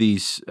to you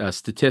these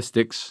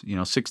statistics.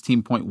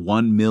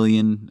 16.1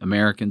 million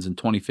Americans in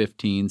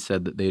 2015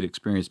 said that they'd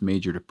experienced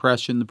major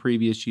depression the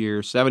previous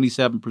year.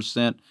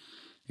 77%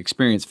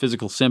 experienced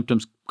physical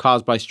symptoms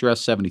caused by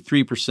stress,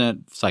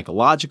 73%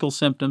 psychological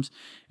symptoms,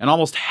 and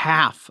almost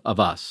half of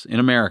us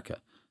in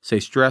America say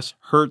stress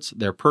hurts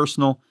their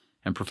personal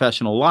and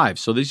professional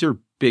lives. So these are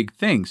big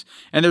things.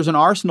 And there's an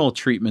arsenal of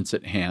treatments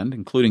at hand,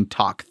 including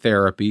talk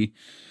therapy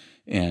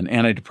and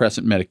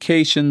antidepressant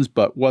medications.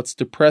 But what's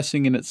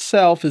depressing in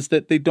itself is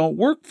that they don't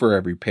work for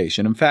every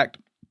patient. In fact,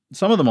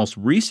 some of the most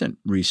recent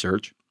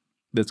research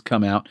that's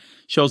come out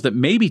shows that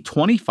maybe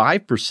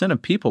 25%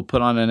 of people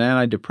put on an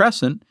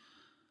antidepressant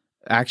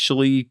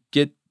actually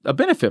get a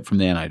benefit from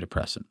the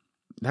antidepressant.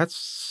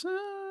 That's,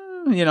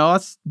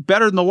 that's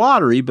better than the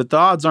lottery, but the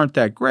odds aren't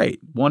that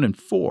great, 1 in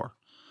 4.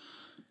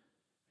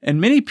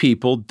 And many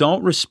people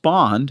don't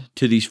respond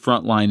to these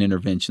frontline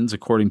interventions,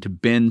 according to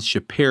Ben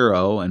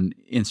Shapiro, an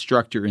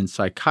instructor in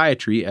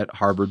psychiatry at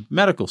Harvard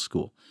Medical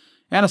School.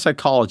 and a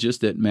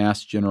psychologist at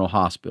Mass General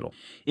Hospital.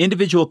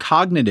 Individual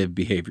cognitive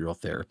behavioral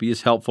therapy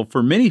is helpful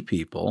for many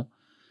people.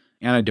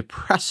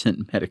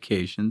 Antidepressant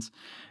medications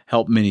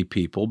help many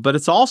people, but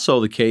it's also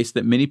the case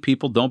that many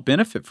people don't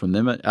benefit from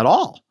them at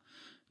all.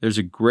 There's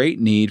a great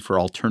need for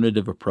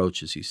alternative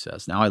approaches, he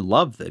says. Now, I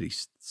love that he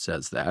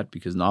says that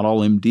because not all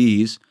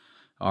MDs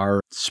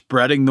are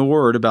spreading the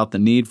word about the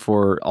need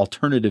for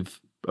alternative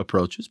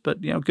approaches,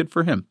 but, good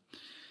for him.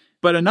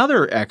 But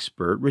another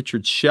expert,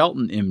 Richard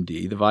Shelton,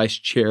 MD, the vice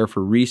chair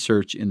for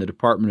research in the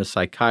Department of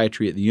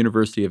Psychiatry at the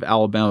University of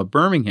Alabama,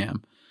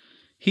 Birmingham,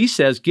 he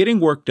says getting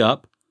worked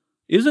up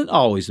isn't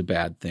always a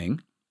bad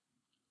thing.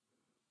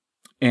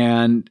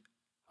 And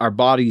our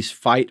body's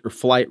fight or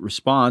flight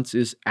response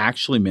is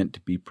actually meant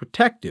to be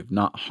protective,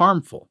 not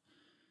harmful.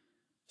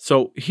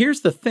 So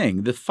here's the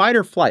thing, the fight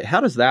or flight, how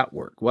does that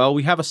work? Well,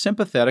 we have a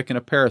sympathetic and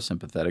a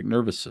parasympathetic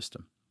nervous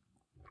system.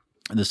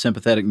 The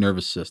sympathetic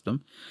nervous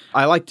system,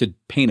 I like to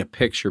paint a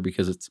picture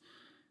because it's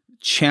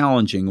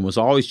challenging and was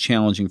always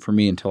challenging for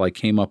me until I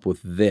came up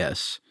with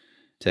this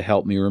to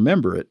help me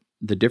remember it,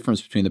 the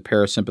difference between the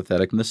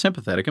parasympathetic and the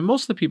sympathetic. And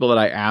most of the people that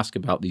I ask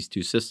about these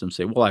two systems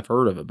say, well, I've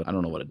heard of it, but I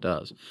don't know what it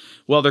does.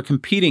 Well, they're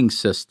competing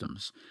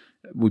systems.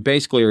 We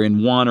basically are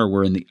in one or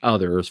we're in the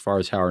other as far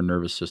as how our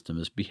nervous system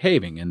is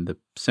behaving. And the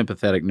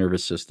sympathetic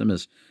nervous system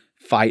is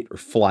fight or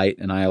flight,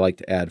 and I like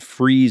to add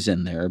freeze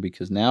in there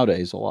because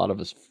nowadays a lot of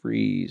us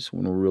freeze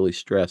when we're really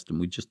stressed and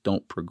we just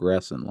don't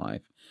progress in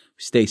life.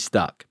 We stay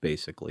stuck,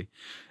 basically.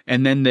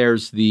 And then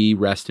there's the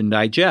rest and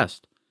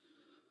digest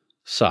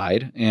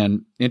side,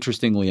 and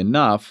interestingly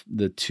enough,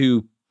 the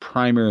two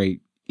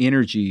primary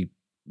energy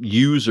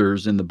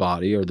users in the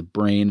body are the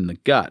brain and the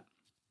gut.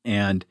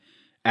 And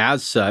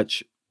as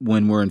such,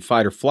 when we're in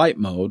fight or flight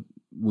mode,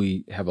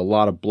 we have a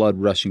lot of blood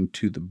rushing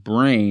to the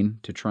brain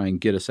to try and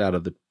get us out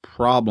of the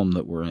problem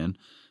that we're in.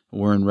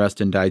 We're in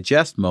rest and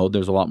digest mode.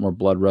 There's a lot more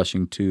blood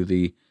rushing to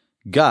the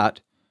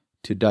gut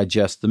to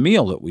digest the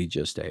meal that we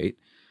just ate.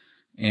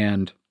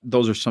 And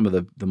those are some of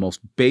the most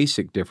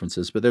basic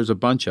differences, but there's a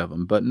bunch of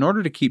them. But in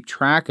order to keep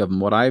track of them,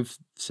 what I've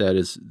said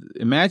is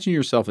imagine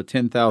yourself at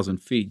 10,000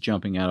 feet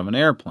jumping out of an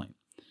airplane.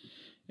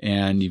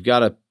 And you've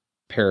got a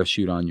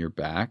parachute on your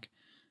back.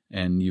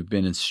 And you've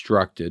been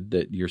instructed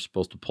that you're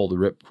supposed to pull the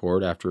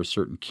ripcord after a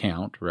certain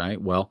count, right?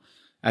 Well,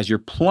 as you're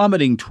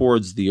plummeting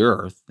towards the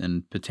earth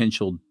and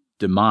potential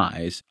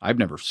demise, I've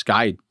never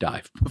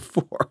skydived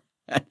before.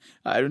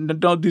 I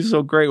don't do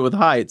so great with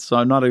heights, so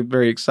I'm not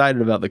very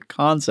excited about the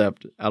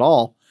concept at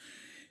all.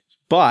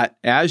 But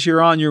as you're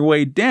on your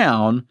way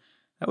down,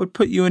 that would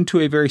put you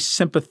into a very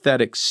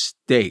sympathetic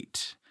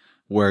state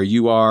where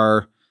you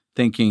are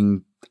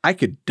thinking, I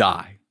could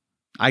die.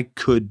 I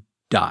could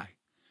die.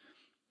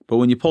 But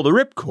when you pull the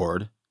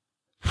ripcord,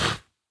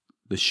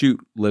 the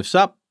chute lifts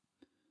up,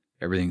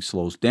 everything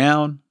slows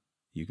down,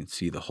 you can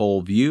see the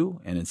whole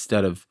view, and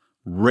instead of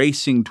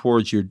racing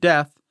towards your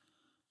death,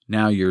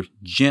 now you're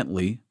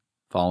gently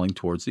falling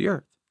towards the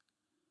earth.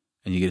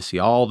 And you get to see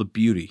all the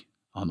beauty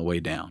on the way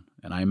down.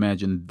 And I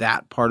imagine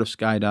that part of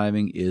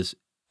skydiving is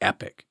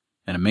epic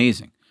and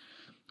amazing.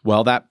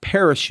 Well, that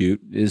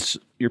parachute is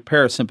your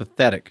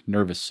parasympathetic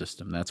nervous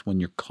system. That's when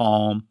you're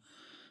calm,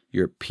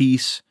 you're at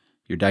peace,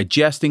 you're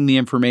digesting the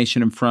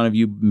information in front of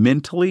you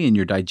mentally, and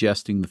you're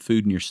digesting the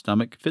food in your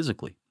stomach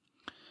physically.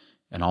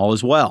 And all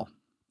is well.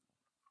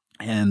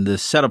 And the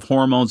set of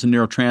hormones and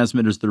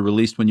neurotransmitters that are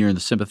released when you're in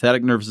the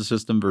sympathetic nervous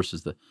system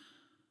versus the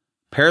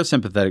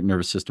parasympathetic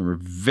nervous system are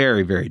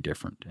very, very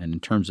different. And in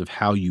terms of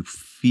how you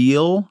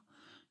feel,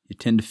 you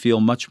tend to feel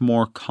much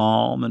more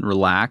calm and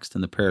relaxed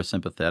in the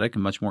parasympathetic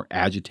and much more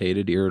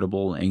agitated,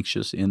 irritable,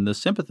 anxious in the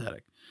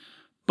sympathetic.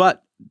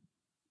 But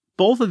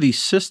both of these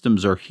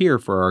systems are here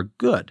for our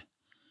good.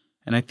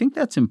 And I think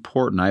that's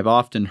important. I've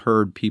often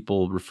heard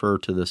people refer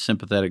to the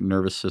sympathetic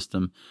nervous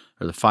system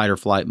or the fight or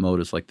flight mode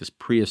as like this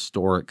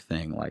prehistoric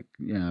thing, like,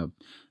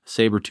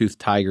 saber-toothed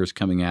tigers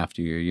coming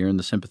after you. You're in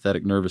the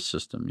sympathetic nervous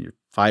system, you're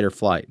fight or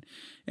flight.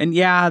 And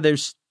yeah,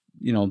 there's,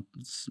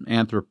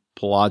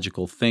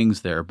 anthropological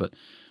things there, but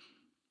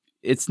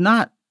it's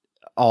not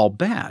all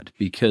bad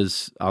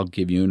because I'll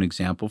give you an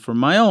example from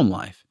my own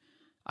life.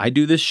 I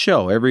do this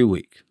show every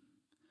week,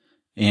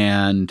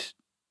 and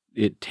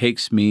it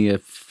takes me a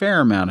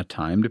fair amount of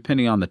time,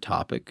 depending on the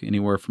topic,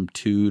 anywhere from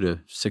 2 to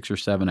 6 or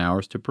 7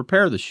 hours to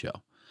prepare the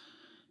show.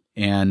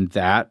 And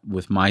that,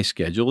 with my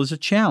schedule, is a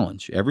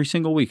challenge. Every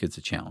single week it's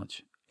a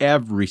challenge.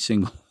 Every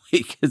single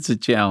week it's a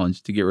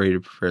challenge to get ready to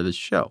prepare this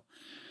show.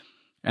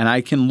 And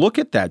I can look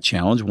at that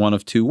challenge one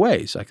of two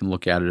ways. I can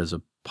look at it as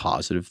a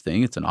positive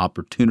thing. It's an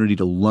opportunity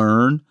to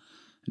learn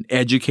and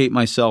educate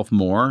myself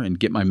more and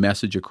get my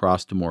message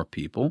across to more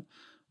people.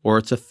 Or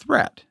it's a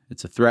threat.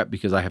 It's a threat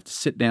because I have to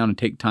sit down and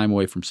take time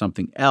away from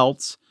something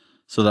else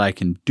so that I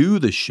can do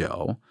the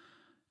show.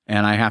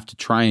 And I have to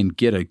try and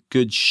get a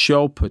good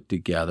show put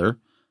together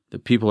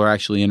that people are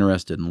actually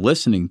interested in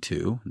listening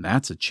to. And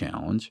that's a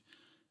challenge.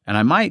 And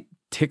I might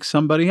tick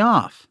somebody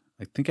off.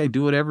 I think I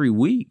do it every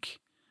week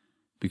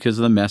because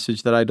of the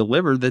message that I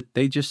deliver that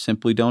they just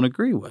simply don't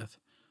agree with.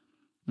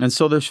 And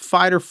so there's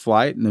fight or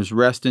flight and there's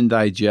rest and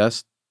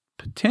digest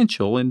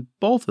potential in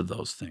both of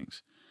those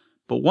things.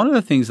 But one of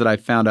the things that I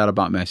found out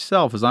about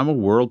myself is I'm a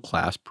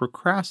world-class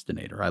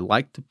procrastinator. I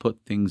like to put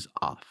things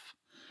off.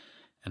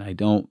 And I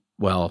don't,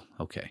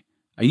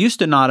 I used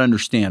to not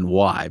understand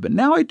why, but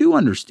now I do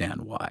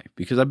understand why,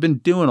 because I've been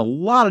doing a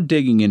lot of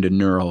digging into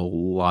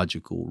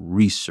neurological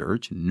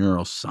research and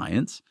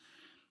neuroscience.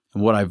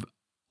 And what I've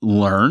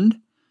learned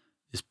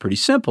is pretty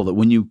simple, that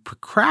when you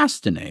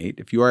procrastinate,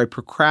 if you are a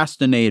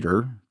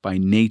procrastinator by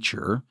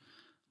nature,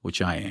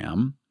 which I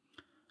am,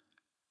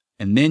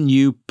 and then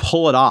you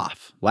pull it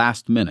off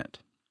last minute,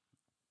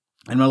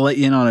 I'm going to let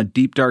you in on a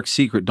deep, dark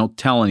secret. Don't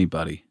tell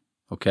anybody,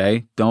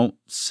 okay? Don't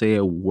say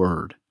a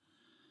word.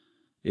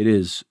 It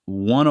is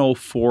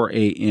 1:04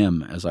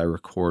 a.m. as I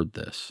record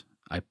this.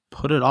 I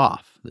put it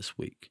off this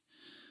week.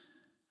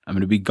 I'm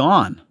going to be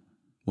gone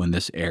when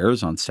this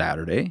airs on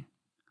Saturday,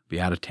 be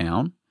out of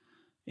town,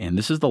 and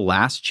this is the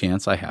last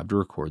chance I have to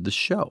record the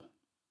show.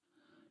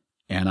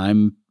 And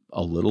I'm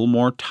a little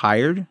more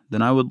tired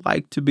than I would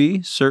like to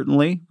be,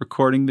 certainly,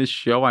 recording this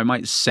show. I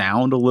might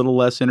sound a little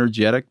less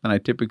energetic than I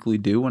typically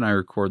do when I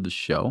record the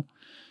show,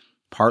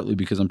 partly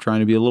because I'm trying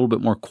to be a little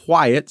bit more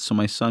quiet so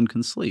my son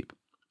can sleep.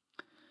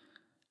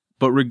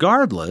 But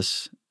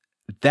regardless,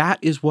 that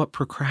is what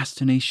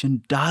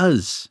procrastination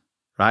does,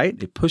 right?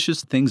 It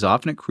pushes things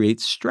off and it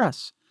creates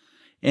stress.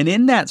 And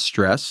in that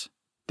stress,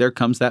 there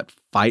comes that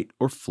fight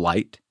or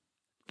flight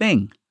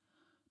thing.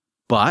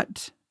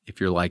 But if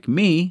you're like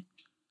me,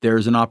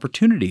 there's an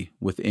opportunity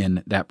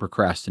within that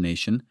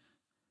procrastination,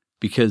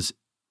 because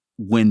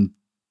when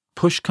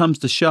push comes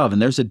to shove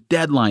and there's a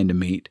deadline to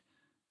meet,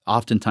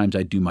 oftentimes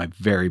I do my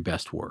very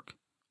best work.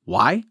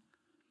 Why?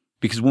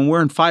 Because when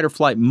we're in fight or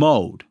flight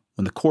mode,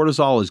 when the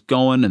cortisol is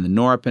going and the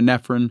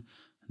norepinephrine and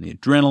the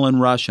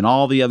adrenaline rush and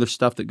all the other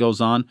stuff that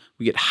goes on,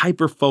 we get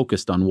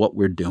hyper-focused on what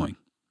we're doing.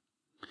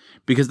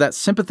 Because that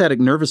sympathetic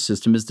nervous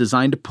system is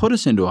designed to put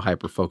us into a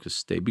hyper-focused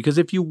state. Because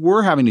if you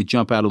were having to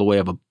jump out of the way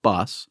of a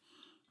bus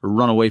or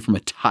run away from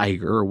a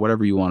tiger or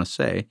whatever you want to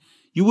say,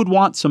 you would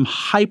want some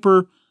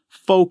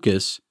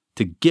hyper-focus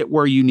to get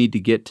where you need to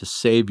get to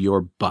save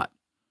your butt.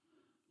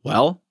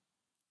 Well,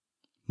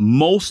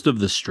 most of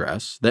the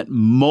stress that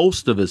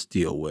most of us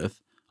deal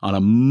with on a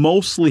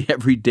mostly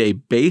everyday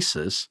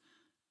basis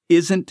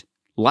isn't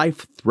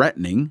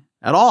life-threatening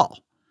at all.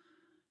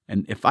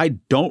 And if I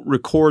don't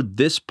record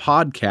this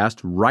podcast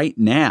right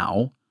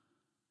now,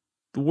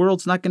 the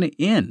world's not going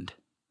to end.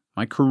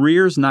 My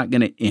career's not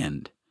going to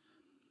end.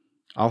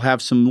 I'll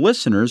have some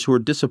listeners who are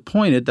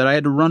disappointed that I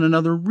had to run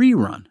another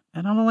rerun.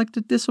 And I don't like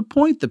to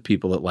disappoint the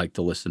people that like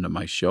to listen to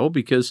my show,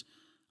 because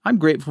I'm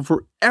grateful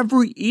for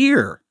every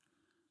ear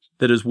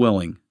that is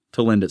willing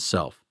to lend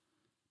itself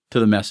to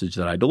the message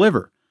that I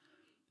deliver.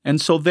 And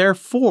so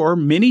therefore,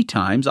 many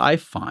times I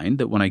find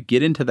that when I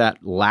get into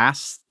that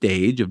last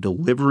stage of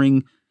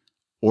delivering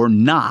or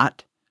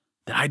not,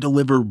 that I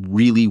deliver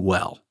really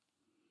well,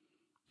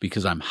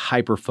 because I'm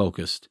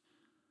hyper-focused.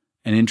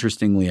 And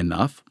interestingly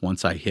enough,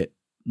 once I hit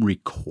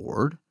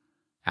record,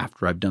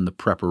 after I've done the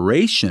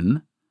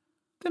preparation,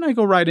 then I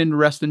go right into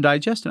rest and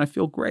digest, and I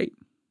feel great.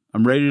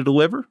 I'm ready to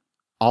deliver.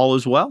 All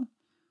is well.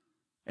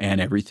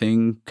 And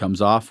everything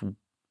comes off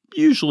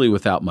usually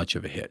without much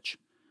of a hitch.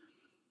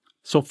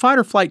 So fight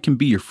or flight can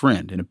be your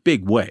friend in a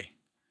big way,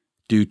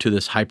 due to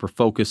this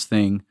hyper-focus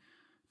thing,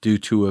 due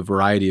to a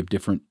variety of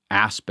different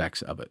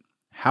aspects of it.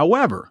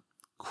 However,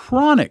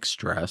 chronic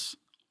stress,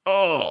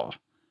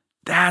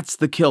 that's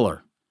the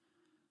killer.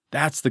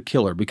 That's the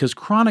killer, because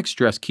chronic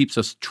stress keeps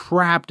us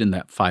trapped in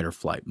that fight or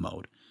flight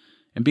mode.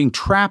 And being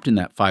trapped in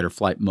that fight or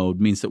flight mode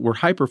means that we're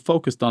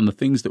hyper-focused on the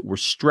things that we're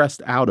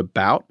stressed out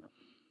about,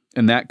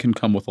 and that can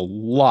come with a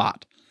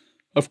lot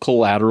of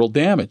collateral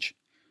damage.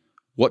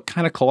 What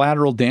kind of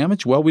collateral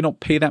damage? Well, we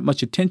don't pay that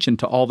much attention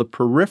to all the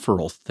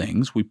peripheral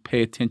things. We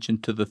pay attention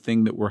to the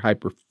thing that we're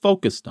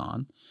hyper-focused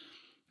on.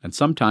 And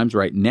sometimes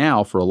right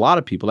now, for a lot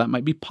of people, that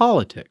might be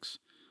politics,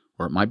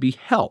 or it might be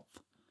health.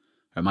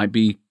 It might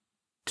be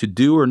to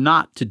do or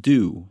not to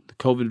do the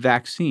COVID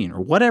vaccine, or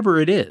whatever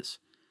it is.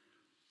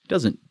 It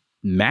doesn't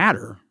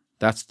matter.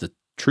 That's the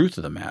truth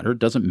of the matter. It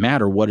doesn't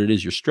matter what it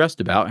is you're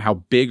stressed about, how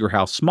big or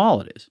how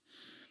small it is.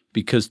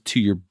 Because to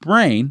your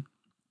brain,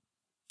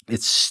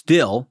 it's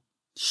still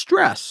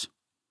stress.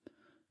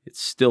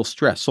 It's still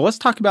stress. So let's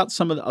talk about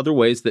some of the other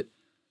ways that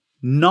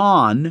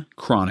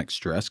non-chronic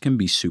stress can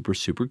be super,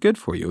 super good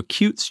for you.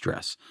 Acute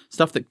stress,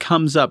 stuff that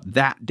comes up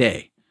that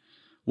day.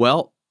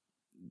 Well,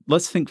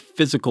 let's think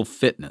physical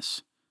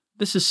fitness.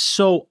 This is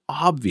so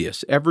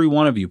obvious. Every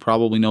one of you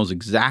probably knows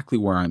exactly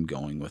where I'm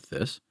going with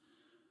this.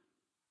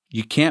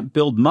 You can't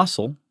build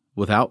muscle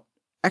without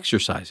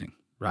exercising,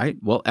 right?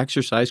 Well,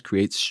 exercise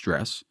creates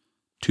stress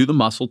to the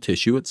muscle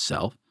tissue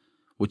itself,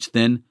 which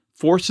then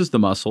forces the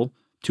muscle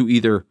to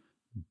either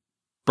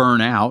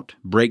burn out,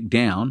 break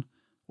down,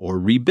 or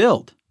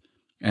rebuild.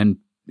 And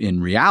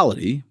in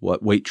reality,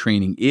 what weight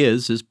training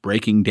is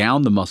breaking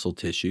down the muscle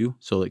tissue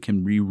so it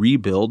can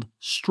rebuild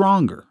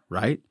stronger,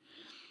 right?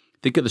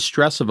 Think of the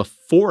stress of a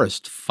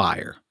forest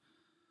fire.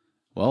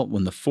 Well,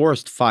 when the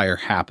forest fire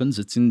happens,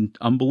 it's an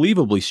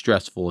unbelievably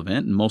stressful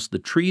event, and most of the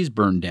trees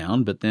burn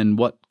down. But then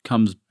what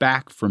comes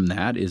back from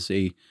that is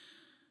a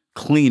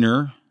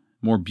cleaner,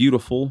 more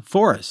beautiful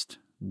forest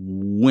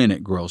when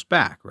it grows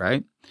back,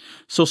 right?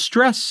 So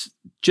stress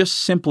just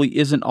simply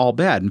isn't all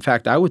bad. In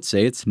fact, I would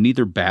say it's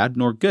neither bad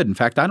nor good. In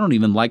fact, I don't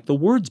even like the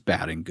words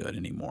bad and good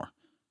anymore.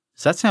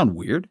 Does that sound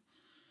weird?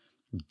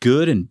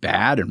 Good and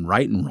bad and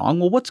right and wrong?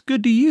 Well, what's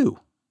good to you?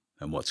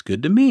 And what's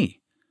good to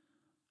me?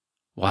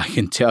 Well, I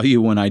can tell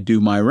you when I do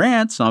my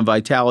rants on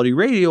Vitality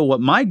Radio, what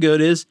my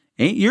good is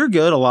ain't your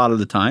good a lot of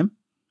the time.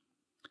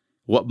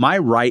 What my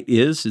right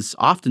is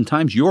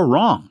oftentimes your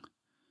wrong.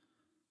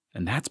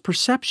 And that's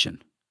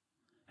perception.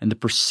 And the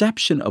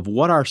perception of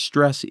what our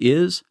stress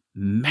is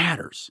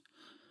matters.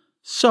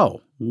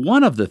 So,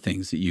 one of the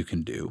things that you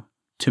can do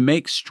to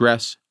make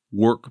stress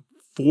work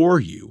for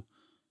you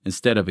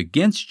instead of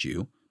against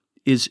you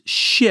is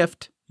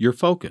shift your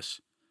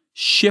focus,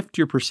 shift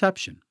your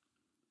perception.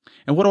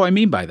 And what do I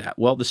mean by that?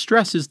 Well, the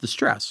stress is the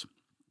stress.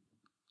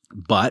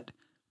 But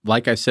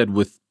like I said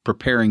with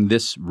preparing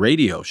this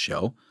radio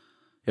show,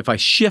 if I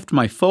shift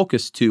my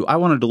focus to, I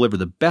want to deliver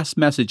the best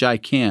message I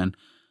can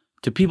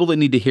to people that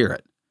need to hear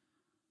it,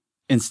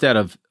 instead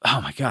of,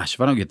 oh my gosh,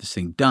 if I don't get this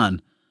thing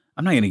done,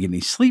 I'm not going to get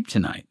any sleep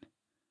tonight.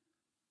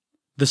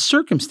 The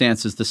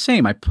circumstance is the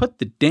same. I put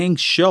the dang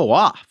show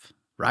off,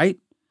 right?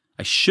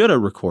 I should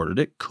have recorded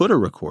it, could have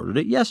recorded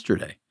it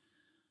yesterday.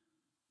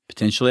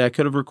 Potentially, I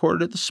could have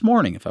recorded it this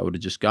morning if I would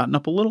have just gotten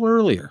up a little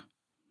earlier.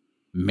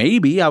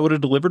 Maybe I would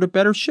have delivered a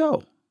better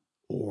show.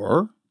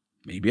 Or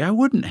maybe I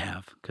wouldn't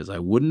have, because I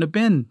wouldn't have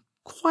been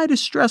quite as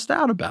stressed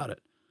out about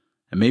it.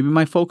 And maybe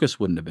my focus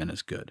wouldn't have been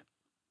as good.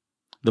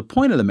 The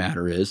point of the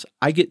matter is,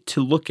 I get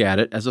to look at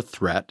it as a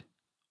threat,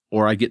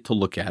 or I get to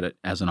look at it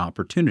as an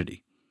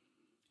opportunity.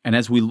 And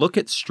as we look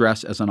at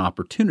stress as an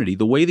opportunity,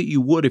 the way that you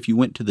would if you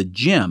went to the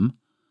gym,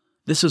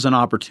 this is an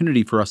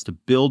opportunity for us to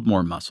build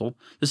more muscle.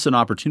 This is an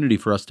opportunity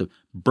for us to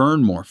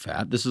burn more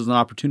fat. This is an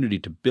opportunity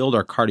to build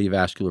our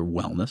cardiovascular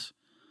wellness.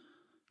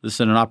 This is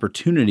an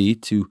opportunity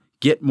to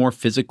get more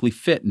physically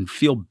fit and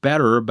feel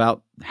better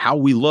about how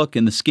we look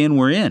and the skin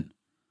we're in.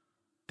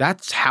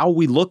 That's how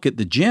we look at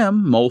the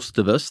gym, most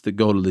of us that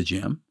go to the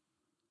gym.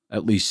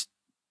 At least,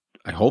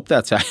 I hope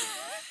that's how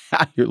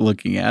you're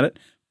looking at it.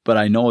 But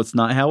I know it's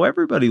not how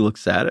everybody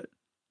looks at it.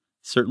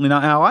 Certainly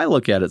not how I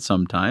look at it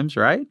sometimes,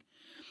 right?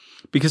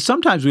 Because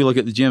sometimes we look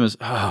at the gym as,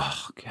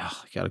 oh, God,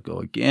 I got to go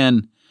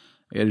again.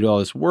 I got to do all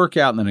this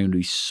workout, and then I'm going to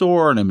be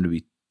sore, and I'm going to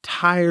be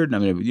tired, and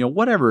I'm going to,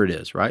 whatever it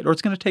is, right? Or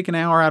it's going to take an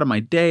hour out of my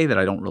day that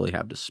I don't really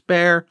have to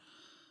spare.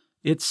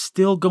 It's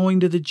still going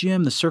to the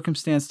gym. The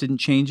circumstance didn't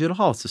change at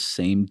all. It's the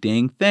same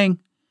dang thing.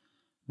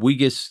 We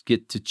just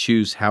get to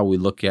choose how we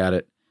look at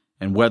it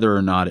and whether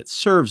or not it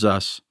serves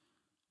us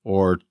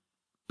or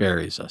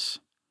buries us.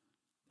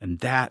 And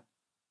that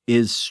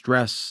is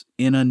stress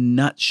in a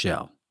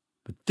nutshell.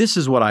 But this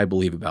is what I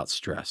believe about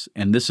stress,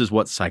 and this is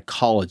what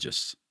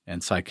psychologists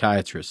and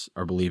psychiatrists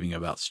are believing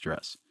about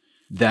stress,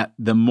 that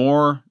the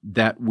more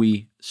that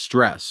we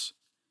stress,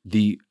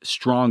 the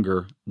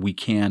stronger we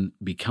can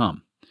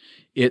become.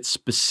 It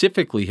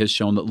specifically has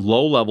shown that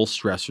low-level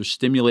stressors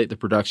stimulate the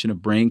production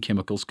of brain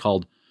chemicals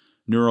called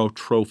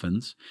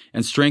neurotrophins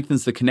and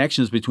strengthens the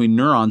connections between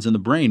neurons in the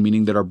brain,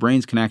 meaning that our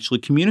brains can actually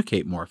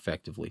communicate more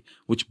effectively,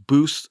 which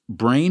boosts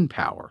brain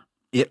power.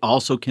 It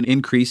also can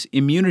increase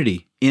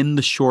immunity in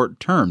the short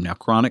term. Now,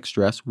 chronic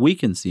stress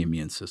weakens the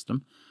immune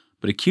system,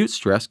 but acute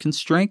stress can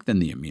strengthen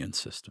the immune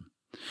system.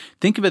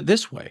 Think of it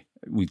this way.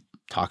 We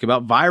talk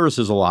about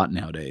viruses a lot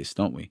nowadays,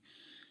 don't we?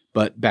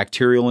 But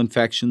bacterial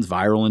infections,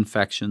 viral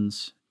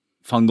infections,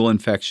 fungal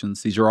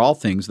infections, these are all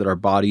things that our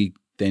body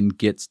then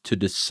gets to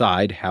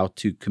decide how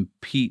to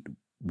compete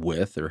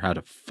with or how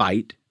to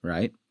fight,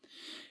 right?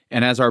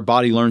 And as our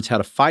body learns how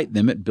to fight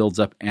them, it builds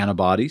up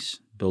antibodies,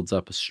 builds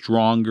up a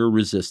stronger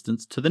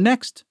resistance to the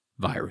next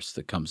virus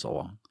that comes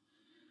along.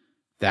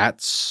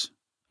 That's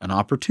an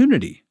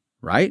opportunity,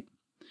 right?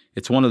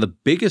 It's one of the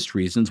biggest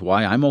reasons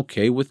why I'm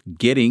okay with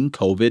getting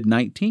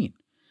COVID-19,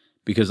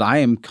 because I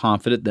am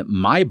confident that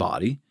my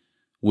body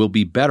will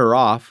be better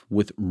off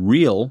with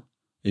real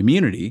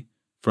immunity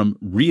from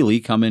really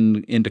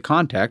coming into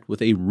contact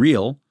with a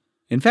real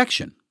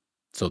infection.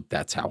 So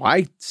that's how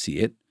I see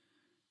it.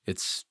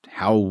 It's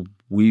how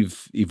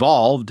we've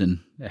evolved and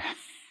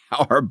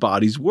how our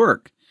bodies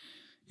work.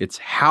 It's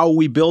how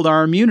we build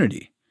our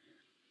immunity.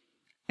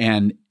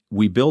 And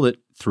we build it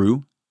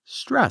through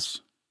stress.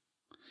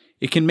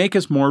 It can make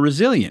us more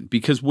resilient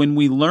because when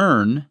we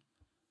learn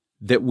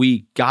that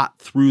we got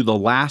through the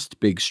last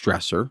big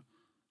stressor,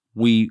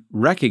 we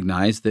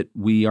recognize that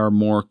we are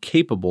more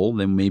capable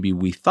than maybe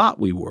we thought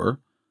we were,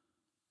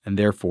 and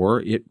therefore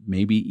it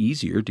may be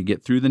easier to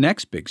get through the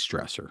next big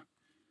stressor.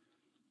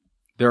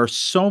 There are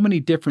so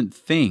many different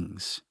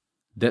things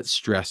that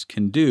stress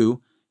can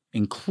do,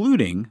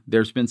 including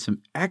there's been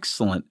some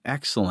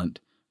excellent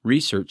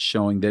research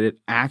showing that it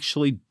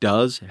actually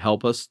does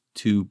help us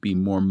to be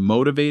more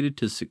motivated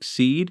to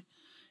succeed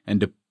and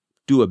to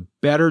do a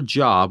better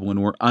job when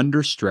we're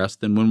under stress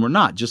than when we're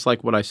not, just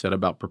like what I said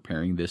about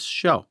preparing this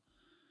show.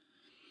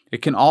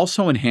 It can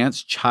also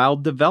enhance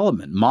child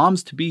development.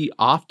 Moms-to-be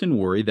often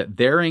worry that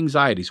their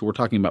anxieties, we're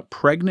talking about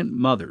pregnant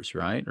mothers,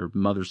 right, or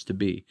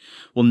mothers-to-be,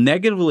 will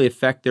negatively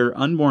affect their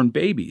unborn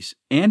babies,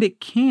 and it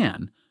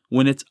can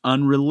when it's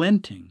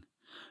unrelenting.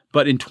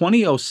 But in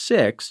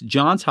 2006,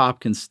 Johns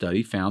Hopkins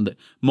study found that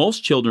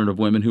most children of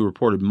women who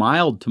reported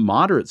mild to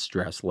moderate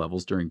stress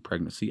levels during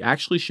pregnancy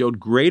actually showed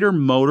greater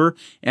motor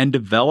and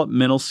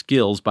developmental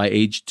skills by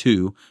age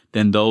 2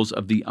 than those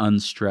of the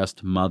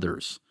unstressed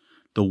mothers.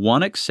 The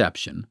one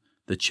exception,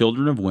 the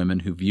children of women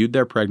who viewed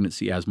their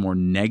pregnancy as more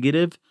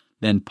negative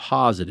than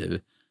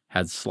positive,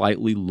 had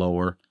slightly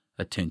lower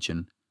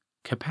attention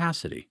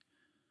capacity.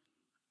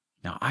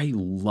 Now, I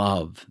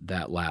love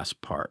that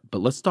last part, but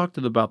let's talk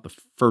about the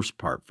first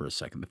part for a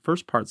second. The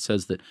first part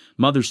says that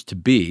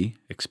mothers-to-be,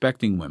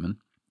 expecting women,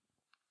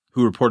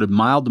 who reported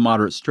mild to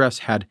moderate stress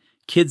had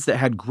kids that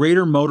had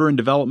greater motor and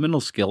developmental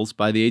skills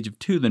by the age of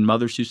 2 than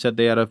mothers who said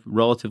they had a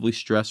relatively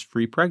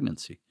stress-free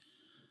pregnancy.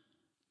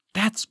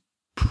 That's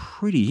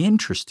pretty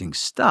interesting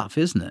stuff,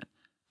 isn't it?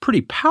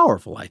 Pretty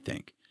powerful, I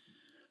think.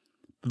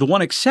 The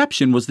one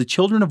exception was the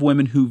children of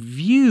women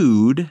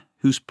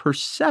whose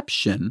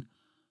perception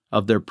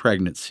of their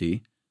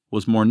pregnancy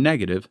was more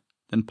negative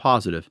than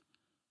positive,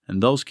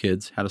 and those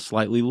kids had a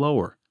slightly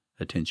lower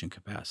attention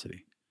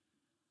capacity.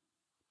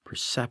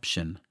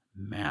 Perception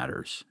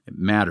matters. It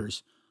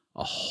matters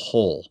a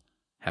whole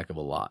heck of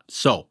a lot.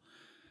 So,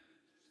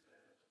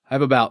 I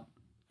have about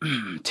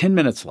 10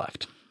 minutes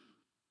left,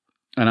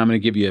 and I'm going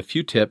to give you a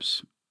few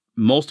tips,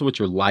 most of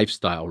which are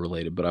lifestyle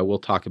related, but I will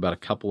talk about a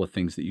couple of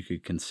things that you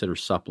could consider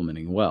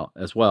supplementing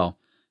as well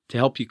to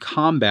help you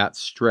combat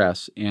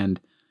stress and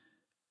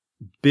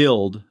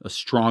build a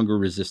stronger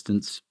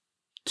resistance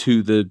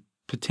to the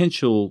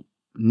potential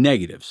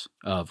negatives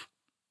of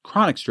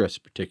chronic stress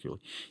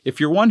particularly. If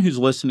you're one who's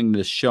listening to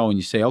this show and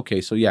you say,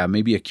 okay, so yeah,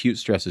 maybe acute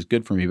stress is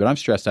good for me, but I'm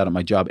stressed out at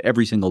my job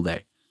every single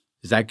day.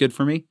 Is that good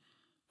for me?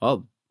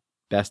 Well,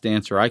 best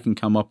answer I can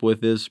come up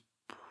with is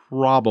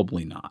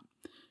probably not.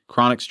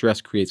 Chronic stress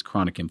creates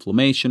chronic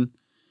inflammation.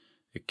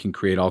 It can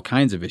create all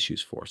kinds of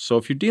issues for us. So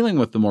if you're dealing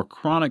with the more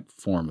chronic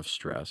form of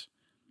stress,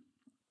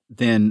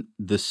 then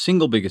the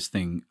single biggest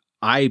thing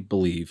I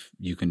believe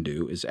you can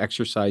do is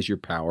exercise your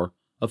power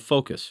of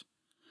focus.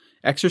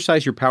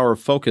 Exercise your power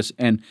of focus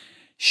and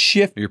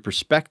shift your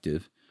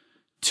perspective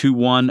to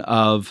one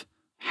of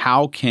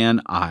how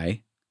can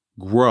I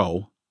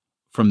grow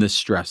from this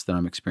stress that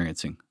I'm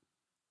experiencing,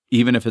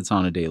 even if it's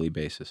on a daily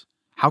basis.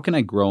 How can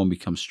I grow and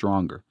become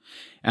stronger?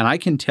 And I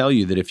can tell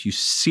you that if you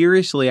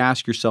seriously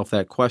ask yourself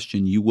that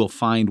question, you will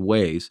find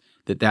ways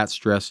that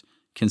stress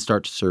can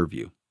start to serve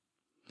you.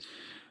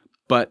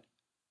 But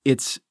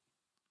it's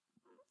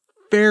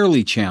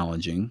fairly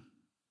challenging,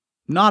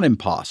 not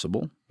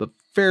impossible, but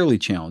fairly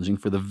challenging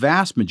for the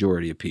vast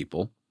majority of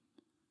people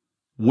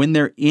when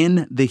they're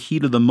in the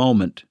heat of the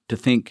moment to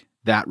think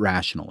that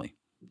rationally.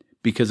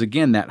 Because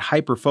again, that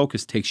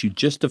hyper-focus takes you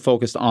just to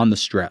focus on the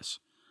stress.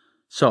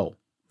 So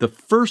the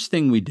first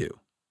thing we do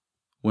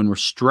when we're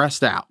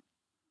stressed out,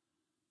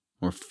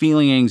 we're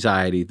feeling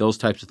anxiety, those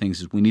types of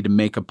things, is we need to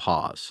make a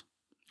pause.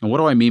 And what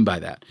do I mean by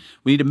that?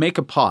 We need to make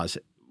a pause.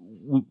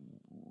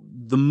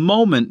 The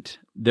moment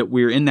that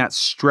we're in that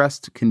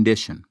stressed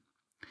condition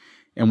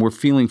and we're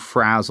feeling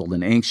frazzled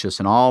and anxious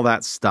and all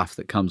that stuff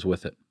that comes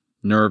with it,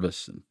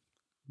 nervous, and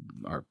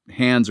our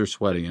hands are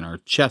sweaty and our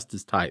chest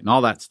is tight and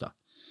all that stuff,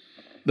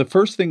 the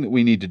first thing that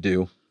we need to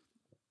do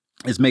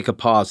is make a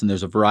pause, and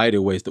there's a variety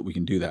of ways that we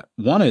can do that.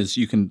 One is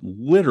you can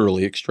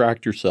literally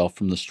extract yourself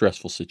from the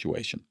stressful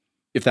situation,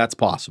 if that's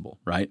possible,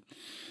 right?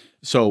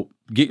 So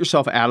get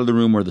yourself out of the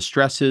room where the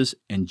stress is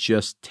and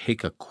just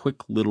take a quick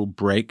little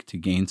break to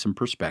gain some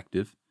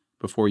perspective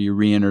before you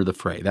re-enter the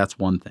fray. That's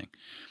one thing.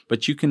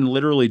 But you can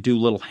literally do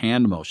little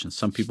hand motions.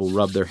 Some people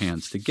rub their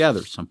hands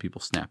together. Some people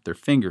snap their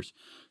fingers.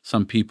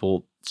 Some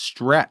people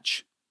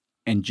stretch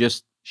and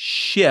just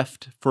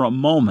shift for a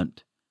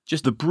moment,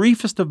 just the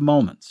briefest of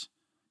moments.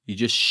 You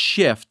just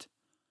shift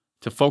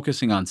to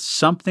focusing on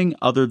something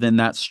other than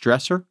that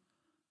stressor,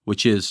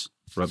 which is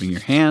rubbing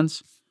your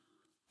hands,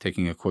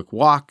 taking a quick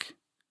walk,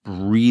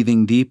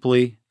 breathing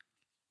deeply.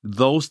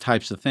 Those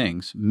types of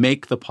things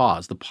make the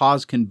pause. The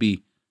pause can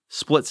be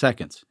split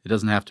seconds. It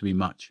doesn't have to be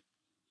much.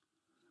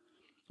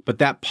 But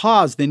that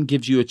pause then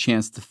gives you a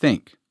chance to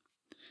think.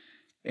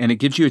 And it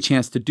gives you a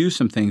chance to do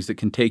some things that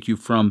can take you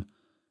from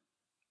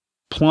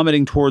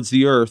plummeting towards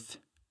the earth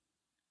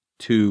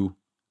to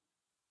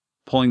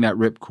pulling that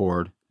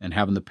ripcord and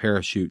having the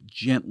parachute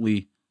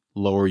gently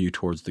lower you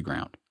towards the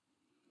ground.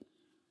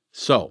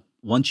 So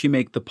once you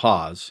make the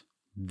pause,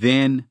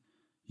 then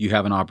you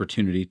have an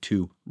opportunity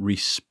to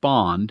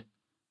respond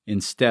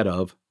instead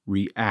of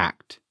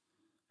react.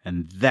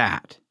 And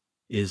that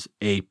is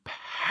a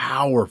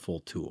powerful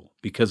tool,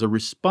 because a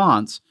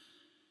response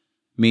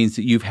means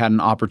that you've had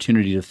an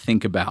opportunity to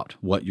think about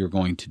what you're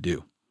going to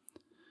do.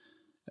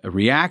 A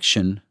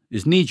reaction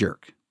is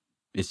knee-jerk.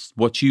 It's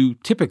what you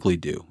typically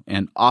do.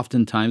 And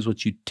oftentimes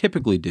what you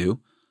typically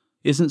do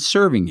isn't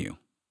serving you.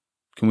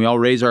 Can we all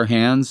raise our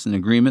hands in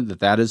agreement that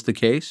that is the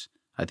case?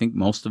 I think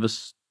most of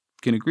us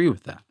can agree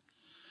with that.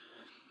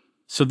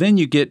 So then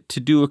you get to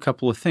do a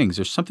couple of things.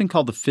 There's something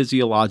called the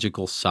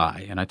physiological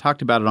sigh, and I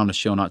talked about it on a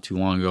show not too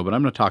long ago, but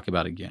I'm going to talk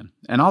about it again.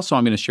 And also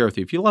I'm going to share with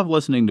you, if you love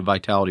listening to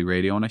Vitality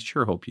Radio, and I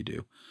sure hope you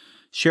do,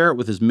 share it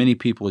with as many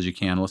people as you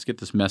can. Let's get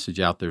this message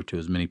out there to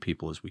as many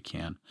people as we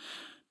can.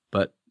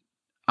 But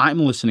I'm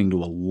listening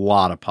to a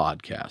lot of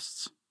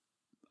podcasts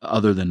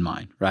other than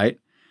mine, right?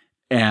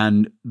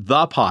 And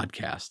the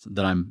podcast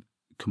that I'm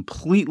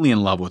completely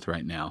in love with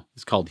right now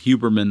is called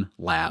Huberman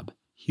Lab.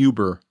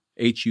 Huber,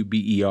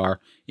 Huberman,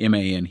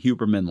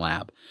 Huberman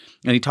Lab.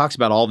 And he talks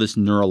about all this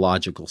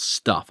neurological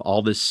stuff,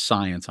 all this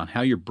science on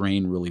how your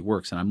brain really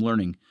works. And I'm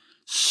learning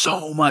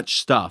so much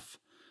stuff,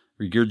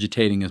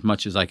 regurgitating as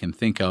much as I can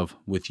think of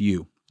with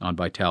you on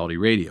Vitality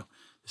Radio.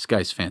 This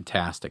guy's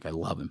fantastic. I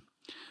love him.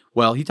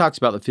 Well, he talks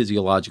about the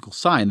physiological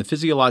sigh. And the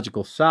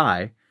physiological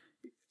sigh,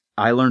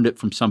 I learned it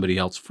from somebody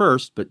else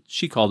first, but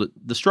she called it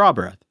the straw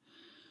breath.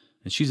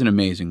 And she's an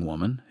amazing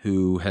woman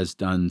who has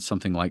done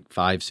something like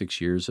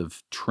 5-6 years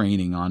of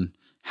training on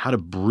how to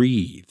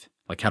breathe,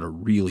 like how to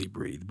really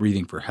breathe,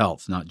 breathing for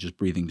health, not just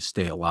breathing to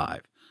stay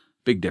alive.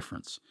 Big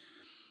difference.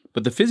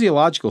 But the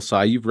physiological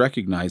sigh, you've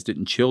recognized it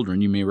in children.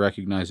 You may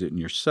recognize it in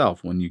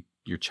yourself when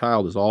your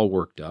child is all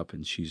worked up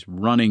and she's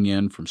running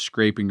in from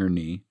scraping her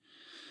knee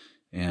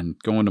and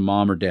going to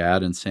mom or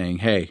dad and saying,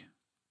 hey,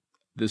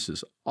 this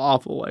is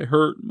awful. I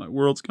hurt. My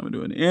world's coming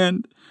to an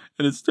end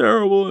and it's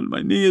terrible and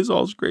my knee is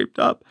all scraped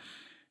up.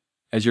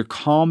 As you're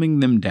calming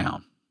them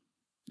down,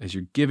 as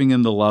you're giving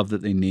them the love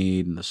that they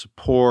need and the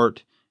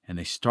support, and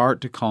they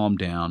start to calm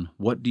down,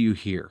 what do you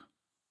hear?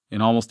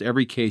 In almost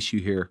every case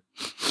you hear,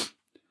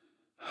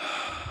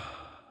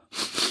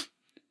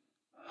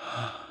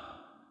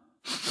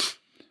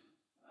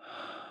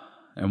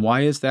 and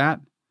why is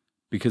that?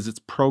 Because it's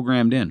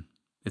programmed in.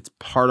 It's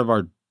part of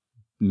our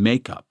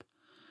makeup.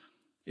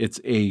 It's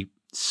a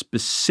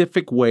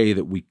specific way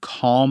that we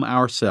calm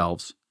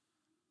ourselves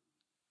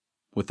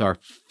with our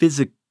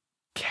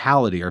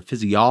physicality, our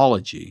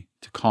physiology,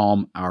 to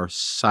calm our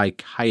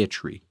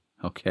psychiatry,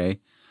 okay?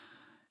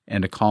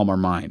 And to calm our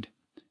mind.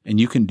 And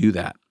you can do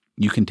that.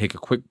 You can take a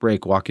quick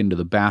break, walk into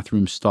the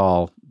bathroom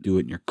stall, do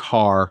it in your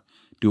car,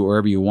 do it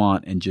wherever you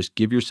want, and just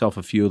give yourself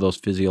a few of those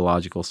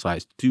physiological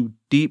sighs. 2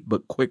 deep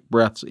but quick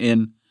breaths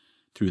in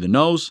through the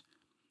nose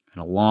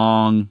and a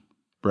long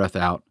breath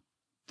out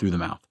through the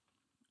mouth.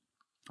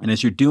 And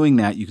as you're doing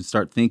that, you can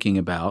start thinking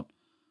about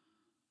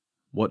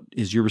what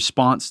is your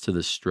response to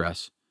this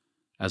stress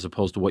as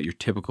opposed to what your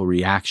typical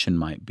reaction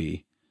might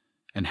be,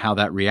 and how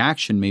that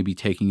reaction may be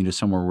taking you to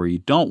somewhere where you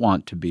don't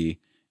want to be,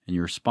 and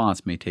your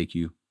response may take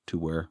you to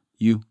where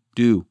you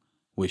do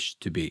wish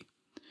to be.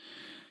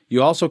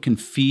 You also can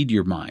feed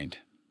your mind.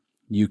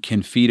 You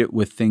can feed it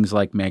with things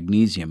like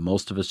magnesium.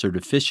 Most of us are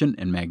deficient,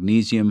 and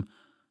magnesium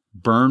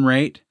burn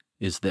rate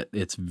is that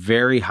it's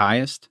very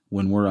highest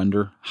when we're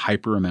under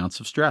hyper amounts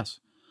of stress.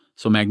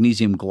 So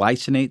magnesium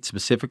glycinate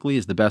specifically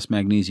is the best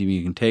magnesium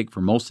you can take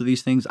for most of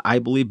these things, I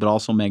believe, but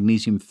also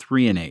magnesium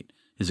threonate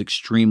is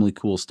extremely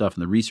cool stuff.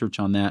 And the research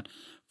on that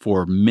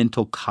for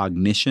mental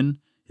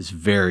cognition is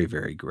very,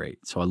 very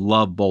great. So I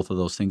love both of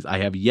those things. I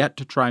have yet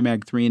to try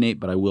mag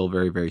threonate, but I will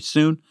very, very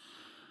soon.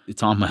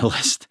 It's on my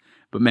list.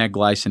 But mag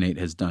glycinate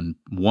has done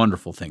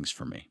wonderful things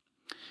for me.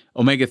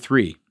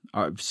 Omega-3.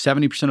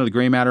 70% of the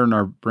gray matter in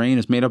our brain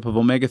is made up of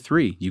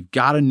omega-3. You've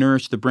got to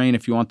nourish the brain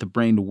if you want the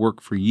brain to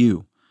work for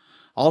you.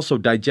 Also,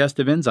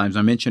 digestive enzymes.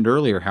 I mentioned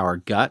earlier how our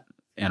gut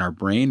and our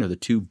brain are the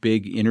two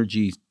big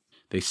energy.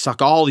 They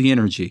suck all the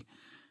energy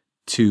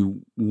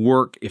to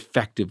work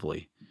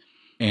effectively.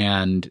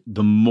 And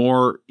the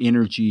more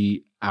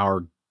energy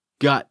our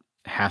gut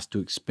has to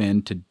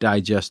expend to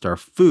digest our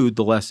food,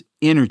 the less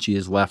energy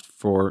is left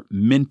for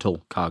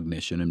mental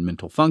cognition and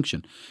mental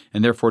function.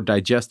 And therefore,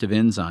 digestive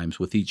enzymes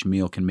with each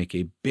meal can make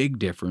a big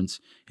difference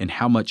in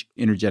how much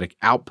energetic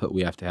output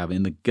we have to have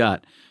in the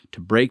gut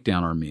to break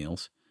down our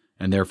meals,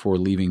 and therefore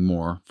leaving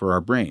more for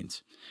our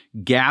brains.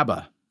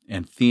 GABA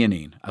and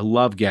theanine. I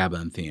love GABA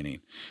and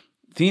theanine.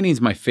 Theanine is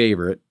my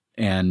favorite,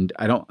 and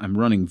I'm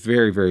running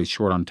very, very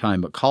short on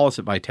time, but call us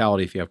at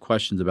Vitality if you have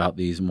questions about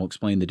these, and we'll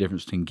explain the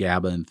difference between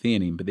GABA and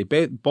theanine. But they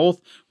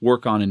both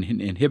work on an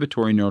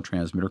inhibitory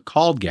neurotransmitter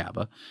called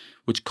GABA,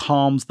 which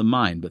calms the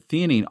mind. But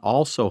theanine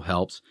also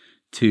helps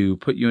to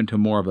put you into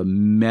more of a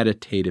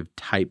meditative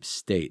type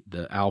state.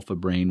 The alpha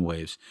brain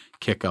waves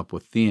kick up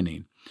with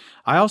theanine.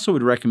 I also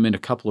would recommend a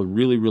couple of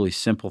really, really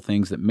simple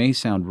things that may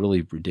sound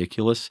really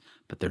ridiculous,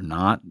 but they're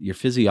not. Your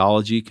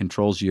physiology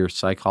controls your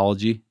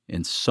psychology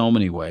in so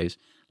many ways.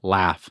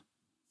 Laugh.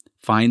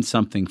 Find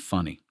something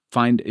funny.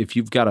 If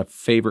you've got a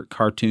favorite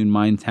cartoon,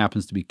 mine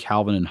happens to be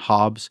Calvin and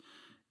Hobbes,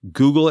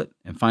 Google it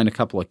and find a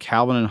couple of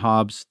Calvin and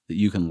Hobbes that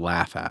you can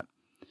laugh at.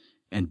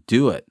 And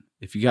do it.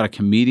 If you got a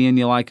comedian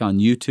you like on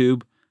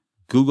YouTube,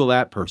 Google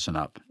that person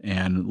up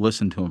and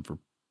listen to him for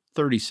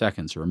 30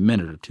 seconds or a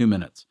minute or 2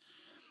 minutes.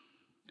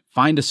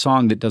 Find a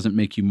song that doesn't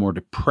make you more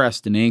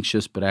depressed and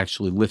anxious, but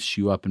actually lifts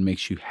you up and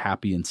makes you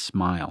happy and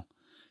smile.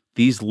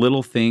 These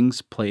little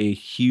things play a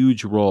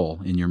huge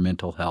role in your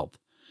mental health.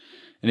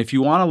 And if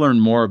you want to learn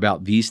more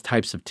about these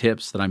types of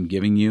tips that I'm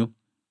giving you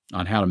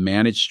on how to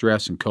manage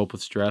stress and cope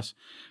with stress,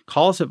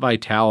 call us at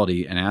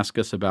Vitality and ask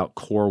us about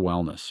core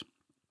wellness.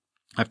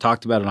 I've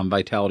talked about it on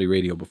Vitality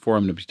Radio before.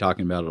 I'm going to be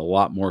talking about it a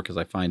lot more because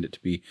I find it to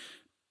be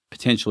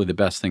potentially the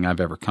best thing I've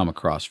ever come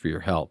across for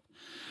your health.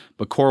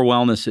 But core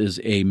wellness is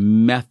a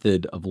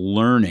method of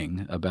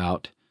learning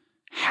about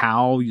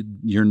how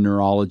your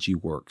neurology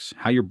works,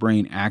 how your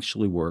brain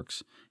actually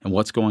works, and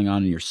what's going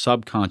on in your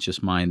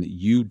subconscious mind that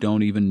you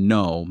don't even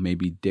know may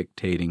be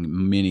dictating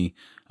many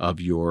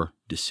of your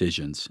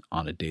decisions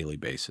on a daily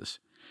basis.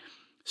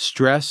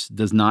 Stress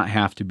does not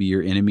have to be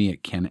your enemy.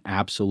 It can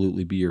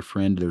absolutely be your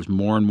friend. There's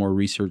more and more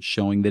research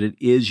showing that it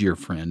is your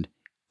friend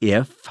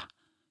if,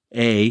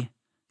 A,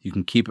 you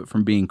can keep it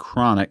from being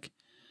chronic,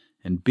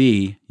 and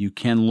B, you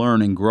can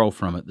learn and grow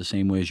from it the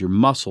same way as your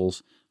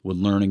muscles would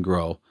learn and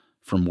grow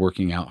from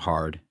working out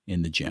hard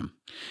in the gym.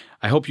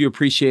 I hope you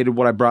appreciated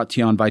what I brought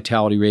to you on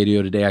Vitality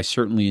Radio today. I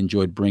certainly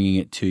enjoyed bringing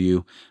it to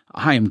you.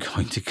 I am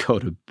going to go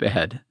to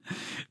bed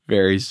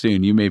very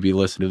soon. You may be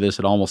listening to this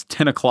at almost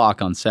 10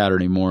 o'clock on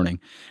Saturday morning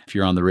if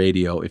you're on the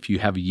radio. If you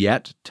have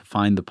yet to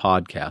find the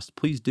podcast,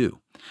 please do.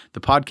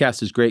 The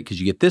podcast is great because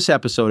you get this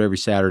episode every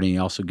Saturday and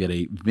you also get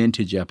a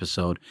vintage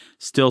episode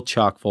still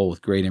chock full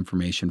with great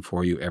information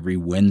for you every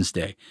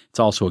Wednesday.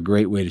 It's also a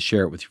great way to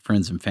share it with your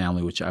friends and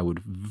family, which I would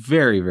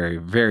very, very,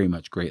 very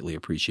much greatly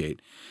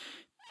appreciate.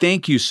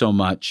 Thank you so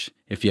much.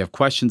 If you have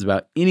questions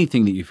about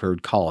anything that you've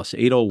heard, call us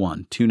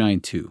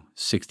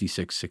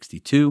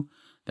 801-292-6662.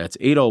 That's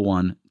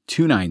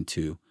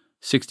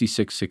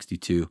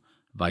 801-292-6662.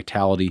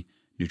 Vitality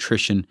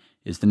Nutrition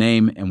is the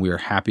name, and we are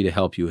happy to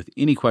help you with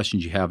any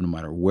questions you have, no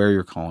matter where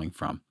you're calling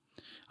from.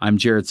 I'm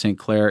Jared St.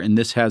 Clair, and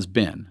this has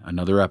been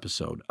another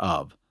episode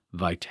of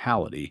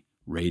Vitality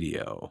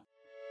Radio.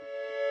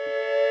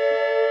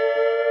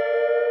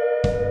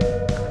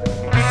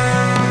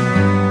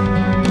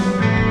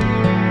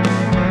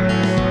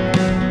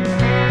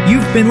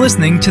 You've been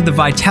listening to the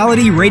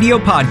Vitality Radio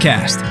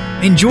Podcast.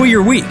 Enjoy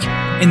your week.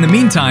 In the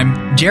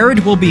meantime, Jared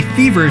will be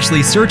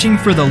feverishly searching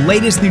for the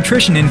latest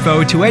nutrition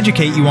info to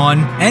educate you on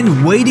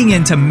and wading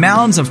into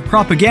mounds of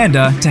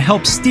propaganda to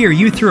help steer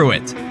you through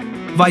it.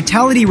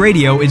 Vitality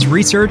Radio is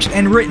researched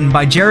and written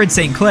by Jared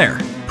St. Clair,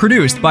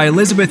 produced by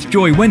Elizabeth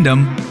Joy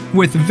Wyndham,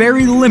 with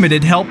very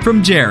limited help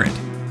from Jared.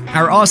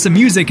 Our awesome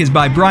music is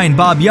by Brian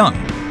Bob Young.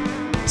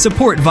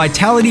 Support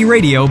Vitality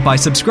Radio by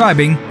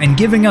subscribing and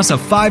giving us a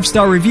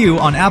 5-star review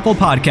on Apple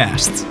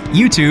Podcasts,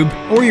 YouTube,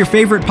 or your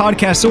favorite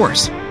podcast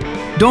source.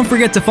 Don't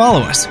forget to follow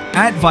us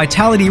at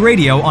Vitality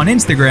Radio on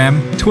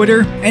Instagram,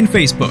 Twitter, and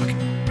Facebook.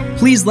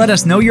 Please let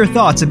us know your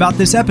thoughts about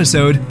this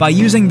episode by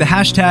using the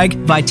hashtag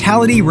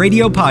Vitality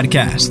Radio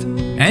Podcast.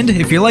 And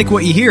if you like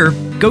what you hear,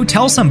 go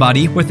tell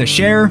somebody with a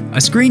share, a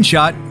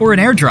screenshot, or an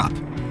airdrop.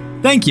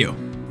 Thank you.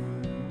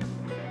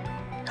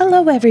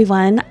 Hello,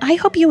 everyone. I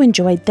hope you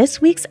enjoyed this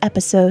week's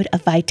episode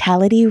of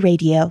Vitality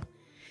Radio.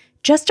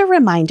 Just a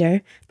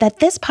reminder that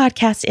this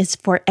podcast is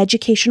for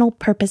educational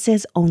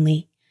purposes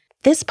only.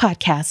 This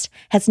podcast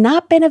has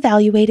not been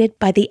evaluated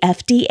by the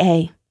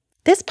FDA.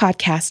 This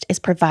podcast is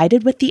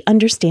provided with the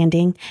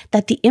understanding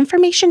that the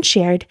information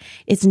shared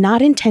is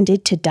not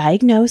intended to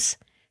diagnose,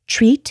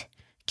 treat,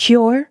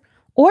 cure,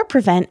 or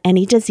prevent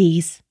any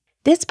disease.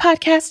 This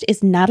podcast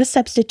is not a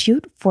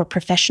substitute for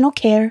professional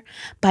care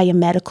by a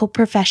medical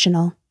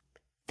professional.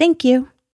 Thank you.